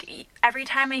me, like every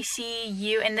time I see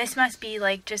you, and this must be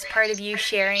like just part of you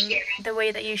sharing the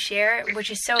way that you share, which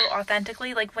is so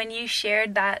authentically, like when you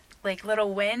shared that like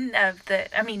little win of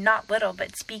not little,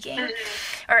 but speaking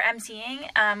or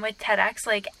emceeing with TEDx,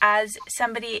 like as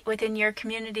somebody within your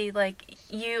community, like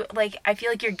you, like I feel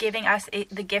like you're giving us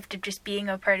the gift of just being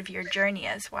a part of your journey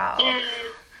as well.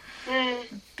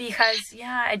 Because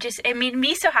it made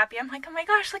me so happy. I'm like, oh my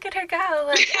gosh, look at her go.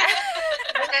 Like,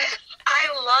 I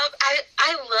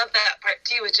love that part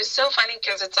too, which is so funny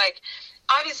because it's like,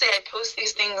 obviously I post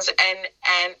these things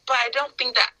but I don't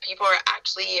think that people are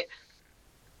actually,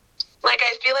 like,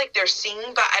 I feel like they're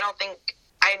seeing, but I don't think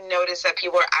I notice that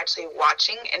people are actually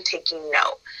watching and taking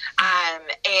note.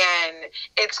 And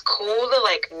it's cool to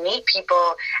like meet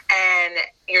people and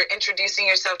you're introducing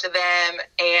yourself to them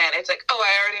and it's like, oh, I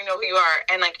already know who you are.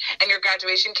 And like, and your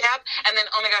graduation cap. And then,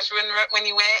 oh my gosh, when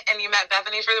you went and you met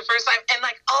Bethany for the first time, and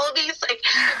like all these like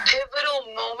pivotal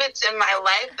moments in my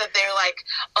life that they're like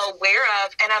aware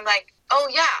of. And I'm like, oh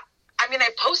yeah, I mean,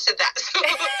 I posted that.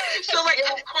 So like,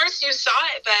 of course you saw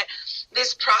it, but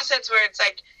this process where it's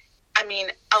like, I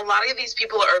mean, a lot of these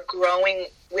people are growing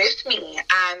with me,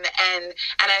 and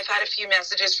I've had a few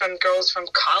messages from girls from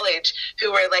college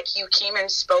who were like, you came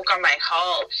and spoke on my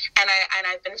hall, and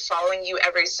I've been following you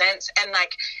ever since, and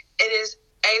like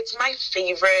it's my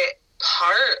favorite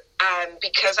part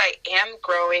because I am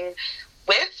growing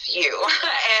with you,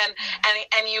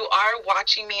 and you are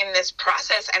watching me in this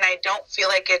process, and I don't feel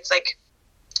like it's like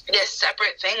this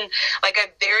separate thing. Like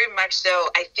I very much so,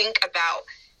 I think about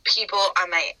people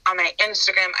on my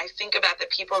Instagram. I think about the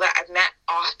people that I've met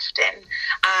often,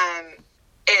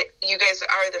 you guys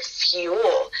are the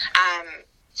fuel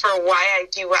for why I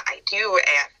do what I do.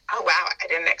 And oh wow, I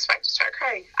didn't expect to start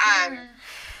crying.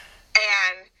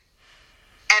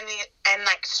 And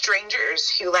like strangers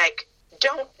who like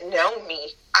don't know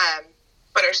me,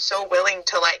 but are so willing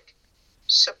to like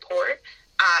support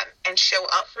and show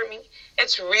up for me.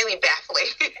 It's really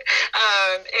baffling.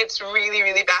 It's really,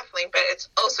 really baffling, but it's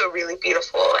also really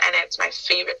beautiful, and it's my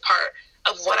favorite part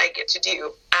of what I get to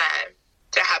do,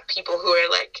 to have people who are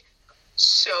like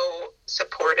so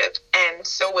supportive and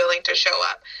so willing to show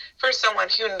up for someone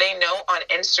who they know on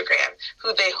Instagram,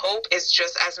 who they hope is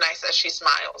just as nice as she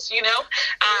smiles, you know?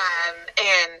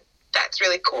 And that's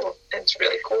really cool. It's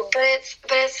really cool. But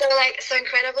it's so like so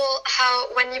incredible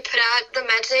how when you put out the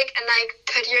magic and like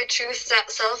put your true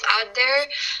self out there,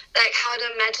 like how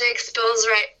the magic spills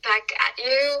right back at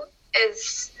you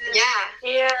is yeah.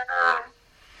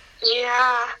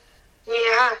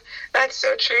 That's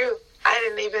so true. I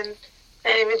didn't even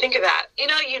think of that. You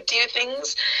know, you do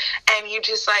things and you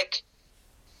just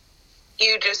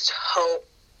hope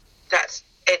that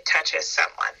it touches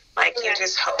someone. Like, you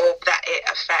just hope that it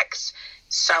affects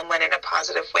someone in a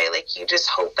positive way. Like, you just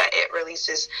hope that it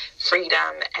releases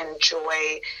freedom and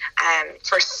joy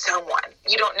for someone.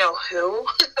 You don't know who.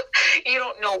 You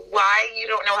don't know why. You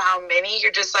don't know how many.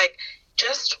 You're just like,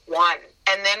 just one.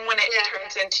 And then when it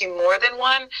turns into more than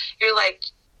one, you're like,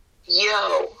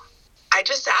 yo, I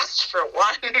just asked for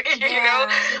one, you know,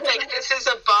 like this is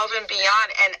above and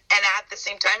beyond. And at the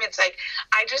same time, it's like,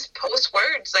 I just post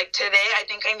words like today, I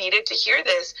think I needed to hear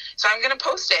this. So I'm going to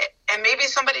post it. And maybe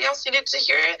somebody else needed to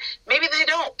hear it. Maybe they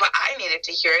don't, but I needed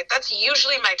to hear it. That's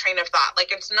usually my train of thought.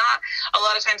 Like, it's not, a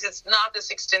lot of times it's not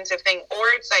this extensive thing, or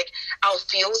it's like, I'll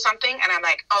feel something and I'm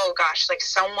like, oh gosh, like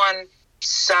someone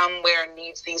somewhere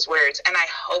needs these words, and I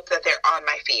hope that they're on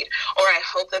my feed, or I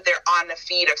hope that they're on the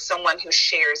feed of someone who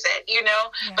shares it, you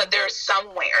know, but they're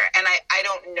somewhere, and I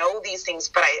don't know these things,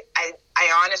 but I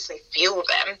honestly feel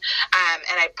them,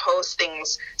 and I post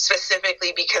things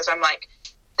specifically because I'm like,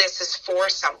 this is for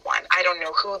someone. I don't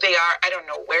know who they are, I don't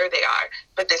know where they are,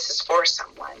 but this is for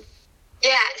someone.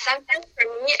 Yeah, sometimes for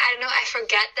me, I don't know, I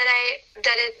forget that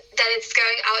it's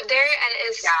going out there and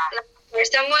it's for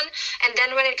someone, and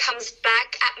then when it comes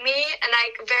back at me, and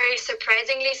like very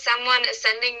surprisingly someone is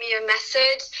sending me a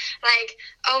message like,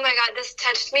 oh my god, this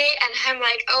touched me, and I'm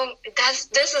like, oh, this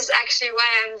is actually why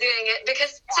I'm doing it,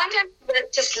 because sometimes you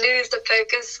just lose the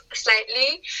focus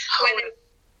slightly when it's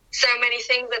so many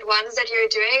things at once that you're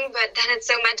doing, but then it's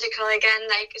so magical again,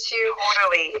 like to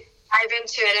dive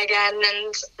into it again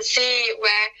and see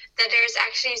where that there's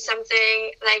actually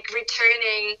something like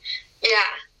returning.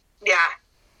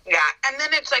 Yeah, and then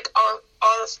it's like,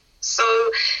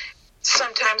 so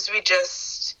sometimes we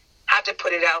just have to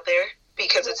put it out there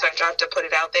because it's our job to put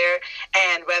it out there,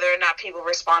 and whether or not people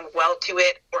respond well to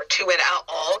it or to it at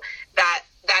all, that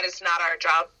is not our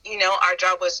job. You know, our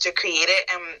job was to create it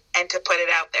and to put it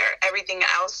out there. Everything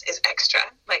else is extra.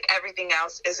 Like, everything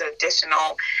else is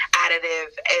additional, additive.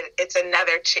 It's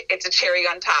a cherry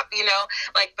on top, you know,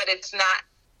 like, but it's not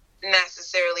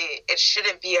necessarily, it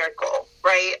shouldn't be our goal,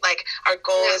 right? Like, our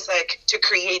goal is like to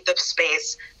create the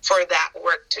space for that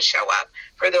work to show up,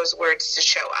 for those words to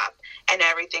show up, and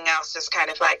everything else is kind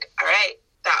of like, all right,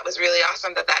 that was really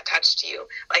awesome that touched you.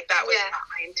 Like, that was not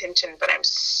my intention, but I'm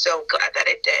so glad that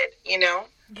it did, you know?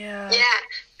 Yeah.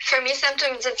 For me,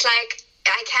 sometimes it's like,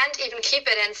 I can't even keep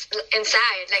it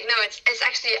inside. Like, no, it's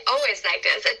actually always like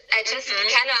this. I just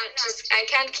I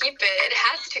can't keep it. It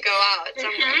has to go out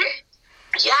somewhere.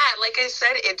 Yeah, like I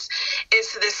said, it's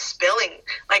this spilling.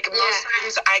 Like, most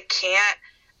times I can't.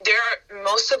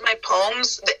 Most of my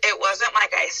poems, it wasn't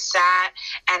like I sat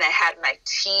and I had my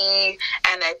tea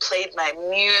and I played my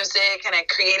music and I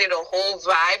created a whole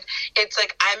vibe. It's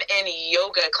like I'm in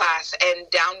yoga class and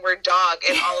downward dog,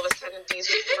 and all of a sudden these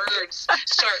words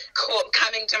start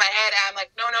coming to my head, and I'm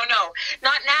like, no,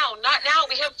 not now.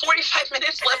 We have 45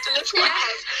 minutes left in this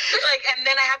class. Like, and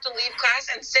then I have to leave class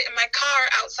and sit in my car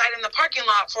outside in the parking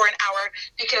lot for an hour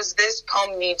because this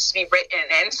poem needs to be written.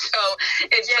 And so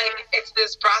it's like, it's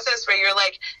this process where you're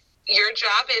like, your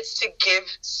job is to give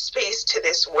space to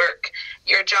this work.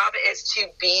 Your job is to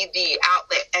be the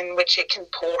outlet in which it can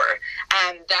pour.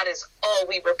 And that is all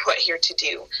we were put here to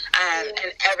do. And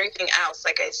everything else,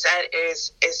 like I said,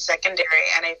 is secondary.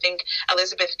 And I think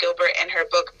Elizabeth Gilbert in her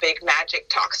book, Big Magic,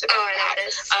 talks about that.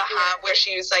 Where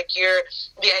she was like,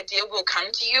 the idea will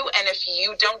come to you, and if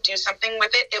you don't do something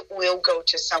with it, it will go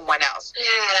to someone else. Yeah.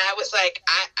 And I was like,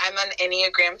 I'm an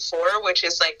Enneagram 4, which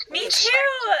is like... Me too!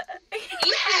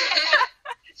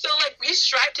 So, like, we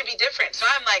strive to be different. So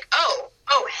I'm like, oh,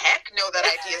 heck no, that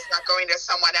idea is not going to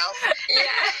someone else. Yeah.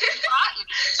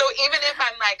 So even if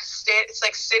I'm like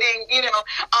sitting, you know,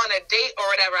 on a date or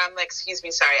whatever, I'm like, excuse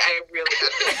me, sorry, I really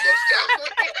got to write this down.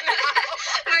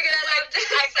 We're gonna love this.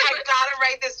 I gotta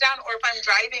write this down. Or if I'm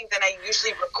driving, then I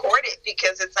usually record it,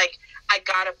 because it's like I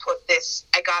gotta put this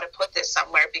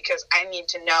somewhere, because I need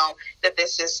to know that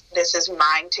this is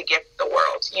mine to give the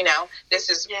world. You know, this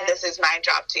is my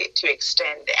job to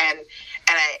extend, and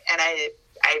I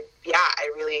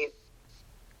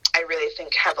really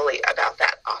think heavily about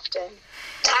that often.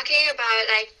 Talking about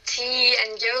like tea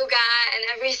and yoga and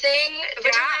everything, would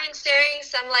you mind sharing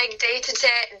some like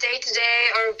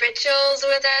day-to-day or rituals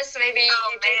with us? Maybe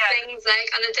you do things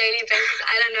like on a daily basis,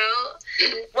 I don't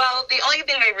know. Well, the only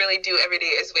thing I really do every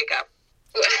day is wake up.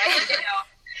 You know,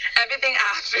 everything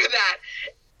after that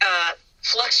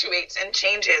fluctuates and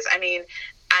changes. I mean,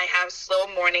 I have slow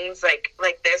mornings like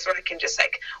this, where I can just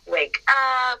like wake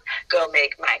up, go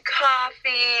make my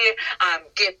coffee,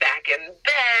 get back in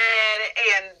bed,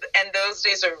 and those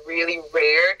days are really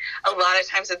rare. A lot of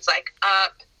times it's like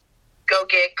up, go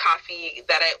get coffee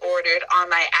that I ordered on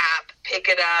my app, pick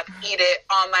it up, eat it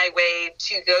on my way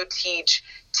to go teach,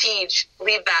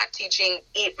 leave that teaching,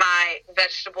 eat my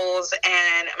vegetables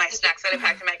and my snacks that I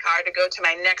packed in my car to go to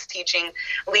my next teaching,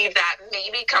 leave that,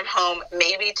 maybe come home,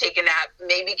 maybe take a nap,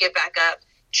 maybe get back up,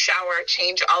 shower,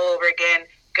 change all over again,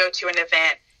 go to an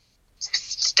event,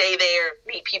 stay there,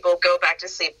 meet people, go back to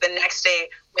sleep. The next day,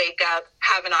 wake up,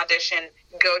 have an audition,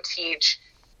 go teach.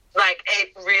 Like,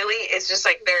 it really is just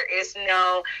like, there is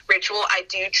no ritual. I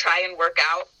do try and work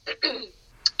out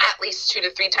at least 2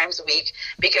 to 3 times a week,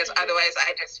 because otherwise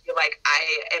I just feel like I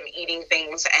am eating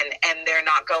things and they're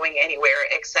not going anywhere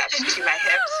except to my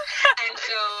hips. And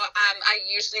so I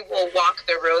usually will walk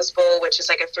the Rose Bowl, which is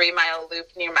like a 3-mile loop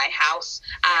near my house.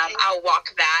 I'll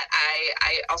walk that.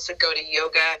 I also go to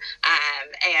yoga,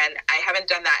 and I haven't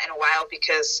done that in a while,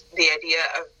 because the idea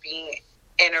of being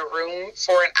in a room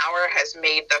for an hour has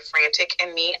made the frantic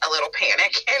in me a little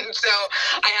panic. And so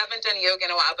I haven't done yoga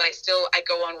in a while, but I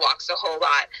go on walks a whole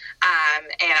lot.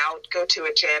 And I'll go to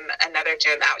another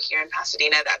gym out here in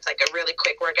Pasadena that's like a really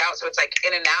quick workout. So it's like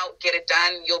in and out, get it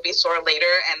done, you'll be sore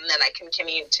later, and then I can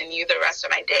continue the rest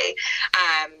of my day.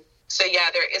 So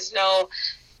yeah,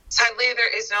 sadly,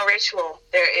 there is no ritual.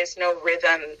 There is no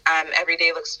rhythm. Every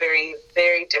day looks very,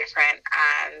 very different.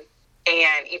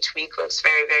 And each week looks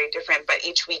very, very different. But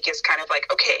each week is kind of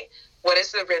like, okay, what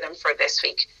is the rhythm for this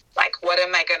week? Like, what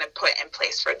am I going to put in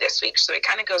place for this week? So it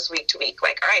kind of goes week to week.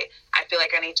 Like, all right, I feel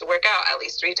like I need to work out at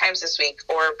least 3 times this week,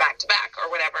 or back to back, or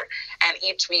whatever. And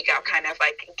each week I'll kind of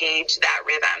like gauge that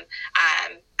rhythm.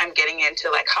 I'm getting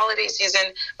into like holiday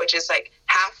season, which is like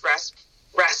half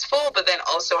restful, but then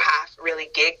also half really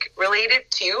gig related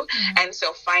too. And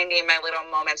so finding my little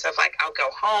moments of like, I'll go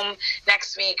home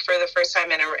next week for the first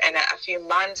time in a few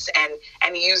months,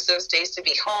 and use those days to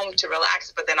be home, to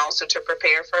relax, but then also to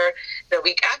prepare for the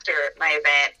week after my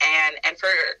event and for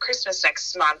Christmas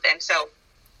next month. And so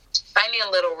finding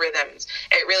little rhythms,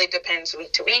 it really depends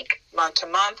week to week, month to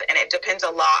month, and it depends a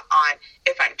lot on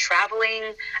if I'm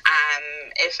traveling,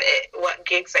 what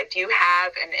gigs I do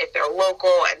have, and if they're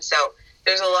local. And so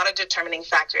there's a lot of determining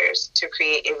factors to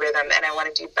create a rhythm, and I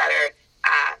want to do better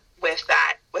with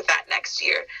that next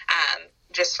year.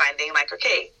 Just finding like,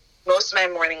 okay, most of my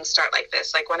mornings start like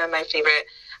this. Like one of my favorite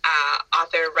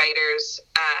writers,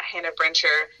 Hannah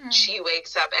Brincher, she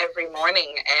wakes up every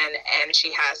morning and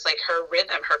she has like her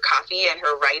rhythm, her coffee and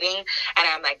her writing. And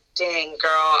I'm like, dang,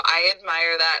 girl, I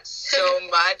admire that so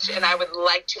much. And I would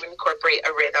like to incorporate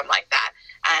a rhythm like that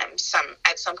at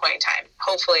some point in time.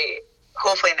 Hopefully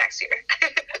next year.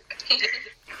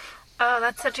 Oh,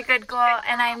 that's such a good goal.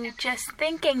 And I'm just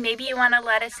thinking, maybe you want to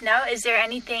let us know, is there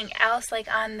anything else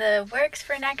like on the works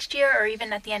for next year, or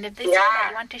even at the end of this year that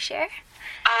you want to share?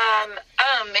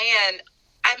 Oh man,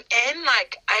 I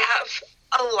have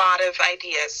a lot of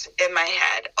ideas in my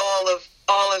head, all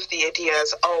of the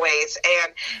ideas always,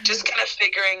 and just kind of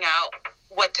figuring out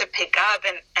what to pick up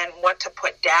and what to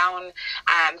put down.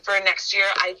 For next year,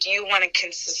 I do want to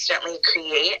consistently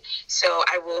create, so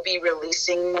I will be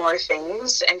releasing more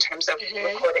things in terms of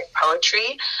recorded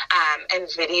poetry and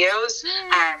videos.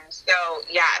 So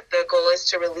yeah, the goal is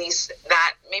to release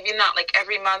that, maybe not like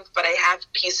every month, but I have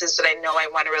pieces that I know I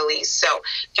want to release. So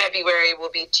February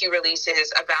will be 2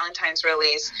 releases, a Valentine's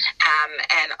release,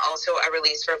 and also a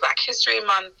release for Black History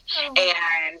Month.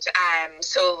 And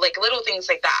so like little things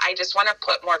like that. I just want to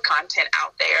put more content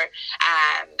out there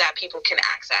that people can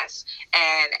access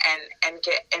and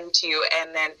get into.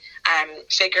 And then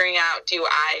figuring out, do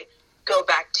I go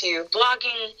back to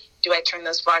blogging? do I turn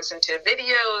those vlogs into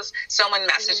videos? Someone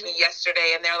messaged me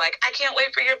yesterday and they're like, I can't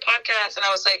wait for your podcast. And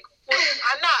I was like, well,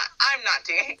 I'm not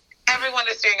doing it. Everyone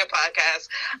is doing a podcast.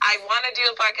 I want to do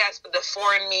a podcast, but the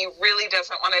foreign me really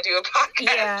doesn't want to do a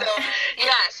podcast.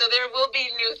 Yeah. So there will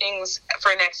be new things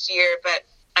for next year, but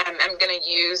I'm going to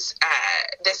use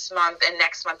this month and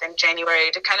next month in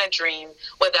January to kind of dream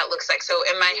what that looks like. So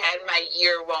in my head, my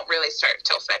year won't really start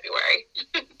till February.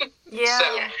 Yeah.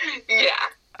 So, yeah.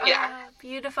 Oh,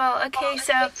 beautiful. Okay,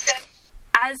 so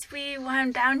as we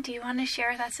wind down, do you want to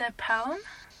share with us a poem?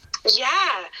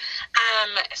 Yeah.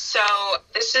 So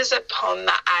this is a poem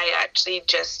that I actually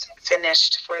just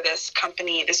finished for this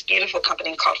company, this beautiful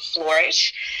company called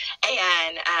Flourish.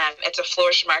 And it's a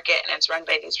Flourish market, and it's run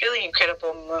by these really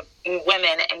incredible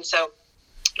women. And so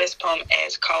this poem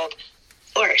is called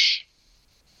Flourish.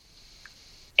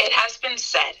 It has been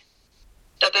said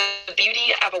that the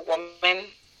beauty of a woman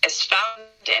is found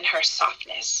in her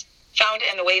softness, found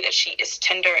in the way that she is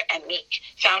tender and meek,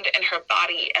 found in her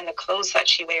body and the clothes that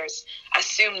she wears,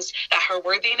 assumes that her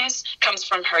worthiness comes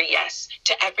from her yes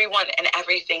to everyone and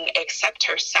everything except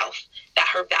herself, that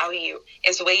her value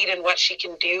is weighed in what she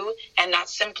can do and not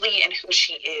simply in who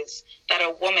she is, that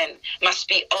a woman must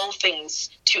be all things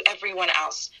to everyone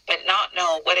else, but not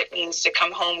know what it means to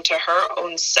come home to her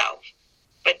own self.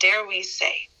 But dare we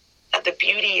say that the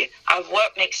beauty of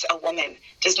what makes a woman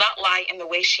does not lie in the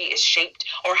way she is shaped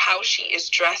or how she is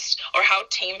dressed or how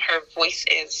tame her voice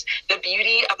is. The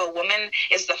beauty of a woman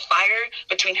is the fire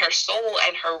between her soul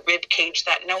and her rib cage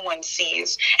that no one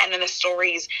sees, and in the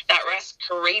stories that rest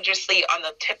courageously on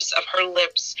the tips of her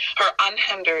lips, her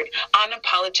unhindered,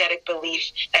 unapologetic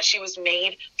belief that she was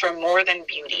made for more than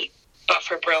beauty, but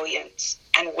for brilliance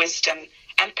and wisdom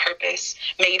and purpose,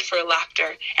 made for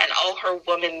laughter and all her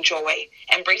woman joy,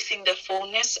 embracing the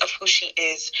fullness of who she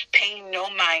is, paying no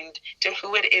mind to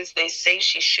who it is they say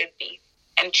she should be,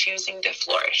 and choosing to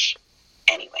flourish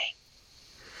anyway.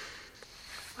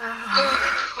 Wow.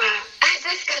 Wow. I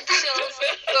just got chills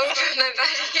over my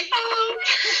body. Oh,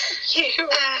 you.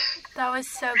 That was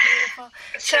so beautiful.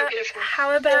 So beautiful.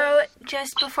 How about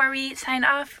just before we sign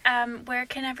off, where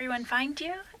can everyone find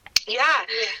you? Yeah.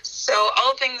 So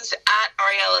all things at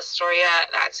Arielle Astoria,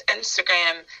 that's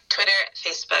Instagram, Twitter,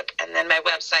 Facebook, and then my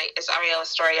website is Arielle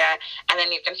Astoria. And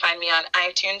then you can find me on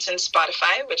iTunes and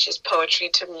Spotify, which is Poetry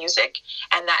to Music.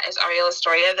 And that is Arielle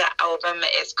Astoria. The album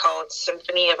is called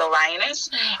Symphony of a Lioness.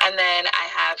 And then I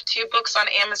have 2 books on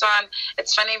Amazon.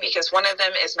 It's funny because one of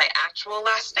them is my actual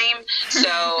last name.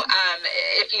 So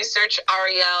if you search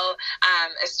Arielle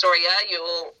Astoria, you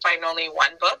will find only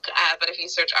one book. But if you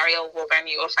search Arielle Wilburn,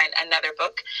 you will find another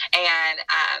book.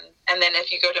 And then if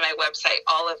you go to my website,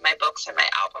 all of my books and my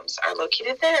albums are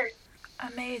located there.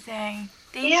 Amazing.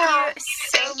 Thank you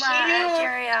so much,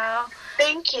 Arielle.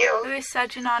 Thank you. It was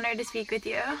such an honor to speak with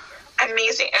you.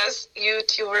 Amazing. As you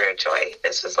two were a joy.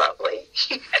 This was lovely.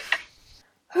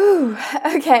 Whew,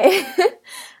 okay.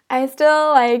 I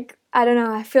still I don't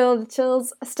know, I feel the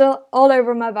chills still all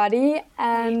over my body,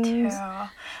 and Me too.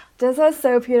 this was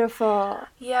so beautiful.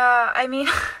 Yeah, I mean,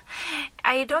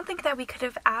 I don't think that we could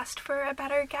have asked for a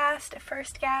better guest, a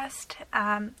first guest.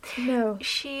 No.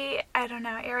 I don't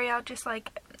know, Arielle just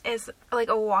is like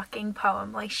a walking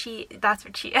poem. That's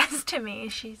what she is to me.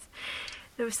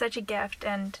 It was such a gift,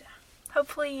 and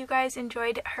hopefully you guys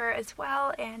enjoyed her as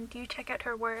well, and you check out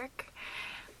her work.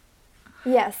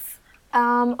 Yes.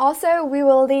 Also, we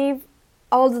will leave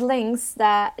all the links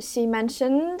that she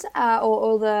mentioned, or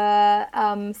all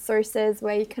the sources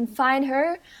where you can find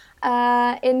her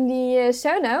in the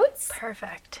show notes.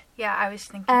 Perfect. Yeah, I was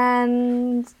thinking.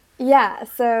 And yeah,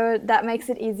 so that makes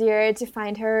it easier to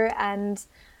find her and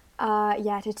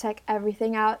to check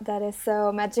everything out that is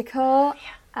so magical.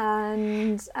 Yeah.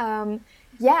 And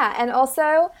and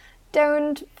also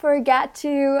don't forget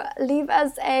to leave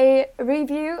us a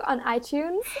review on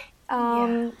iTunes.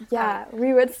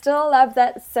 We would still love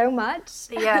that so much.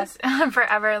 Yes,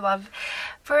 forever love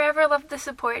the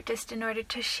support, just in order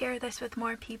to share this with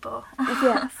more people.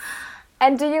 Yes.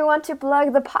 And do you want to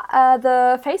plug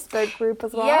the Facebook group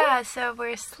as well? Yeah, so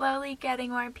we're slowly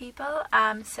getting more people.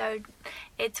 So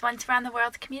it's Once Around the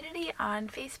World Community on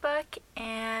Facebook,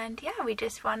 and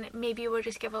we'll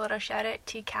just give a little shout out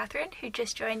to Catherine, who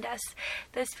just joined us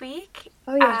this week.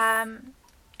 Oh yes.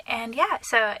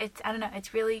 So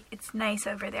it's nice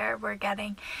over there. We're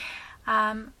getting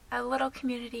a little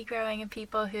community growing of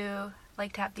people who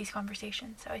like to have these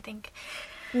conversations. So I think.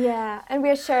 Yeah, and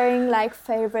we're sharing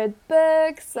favorite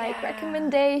books,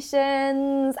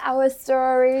 recommendations, our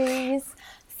stories,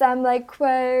 some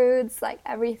quotes,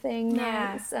 everything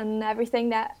nice and everything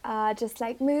that just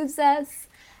moves us.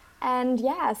 And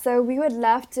yeah, so we would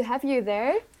love to have you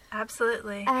there.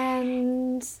 Absolutely.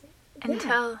 And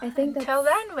until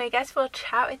then, I guess we'll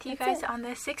chat with you guys on the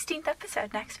 16th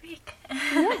episode next week.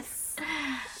 Yes.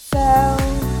 So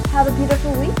have a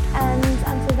beautiful week, and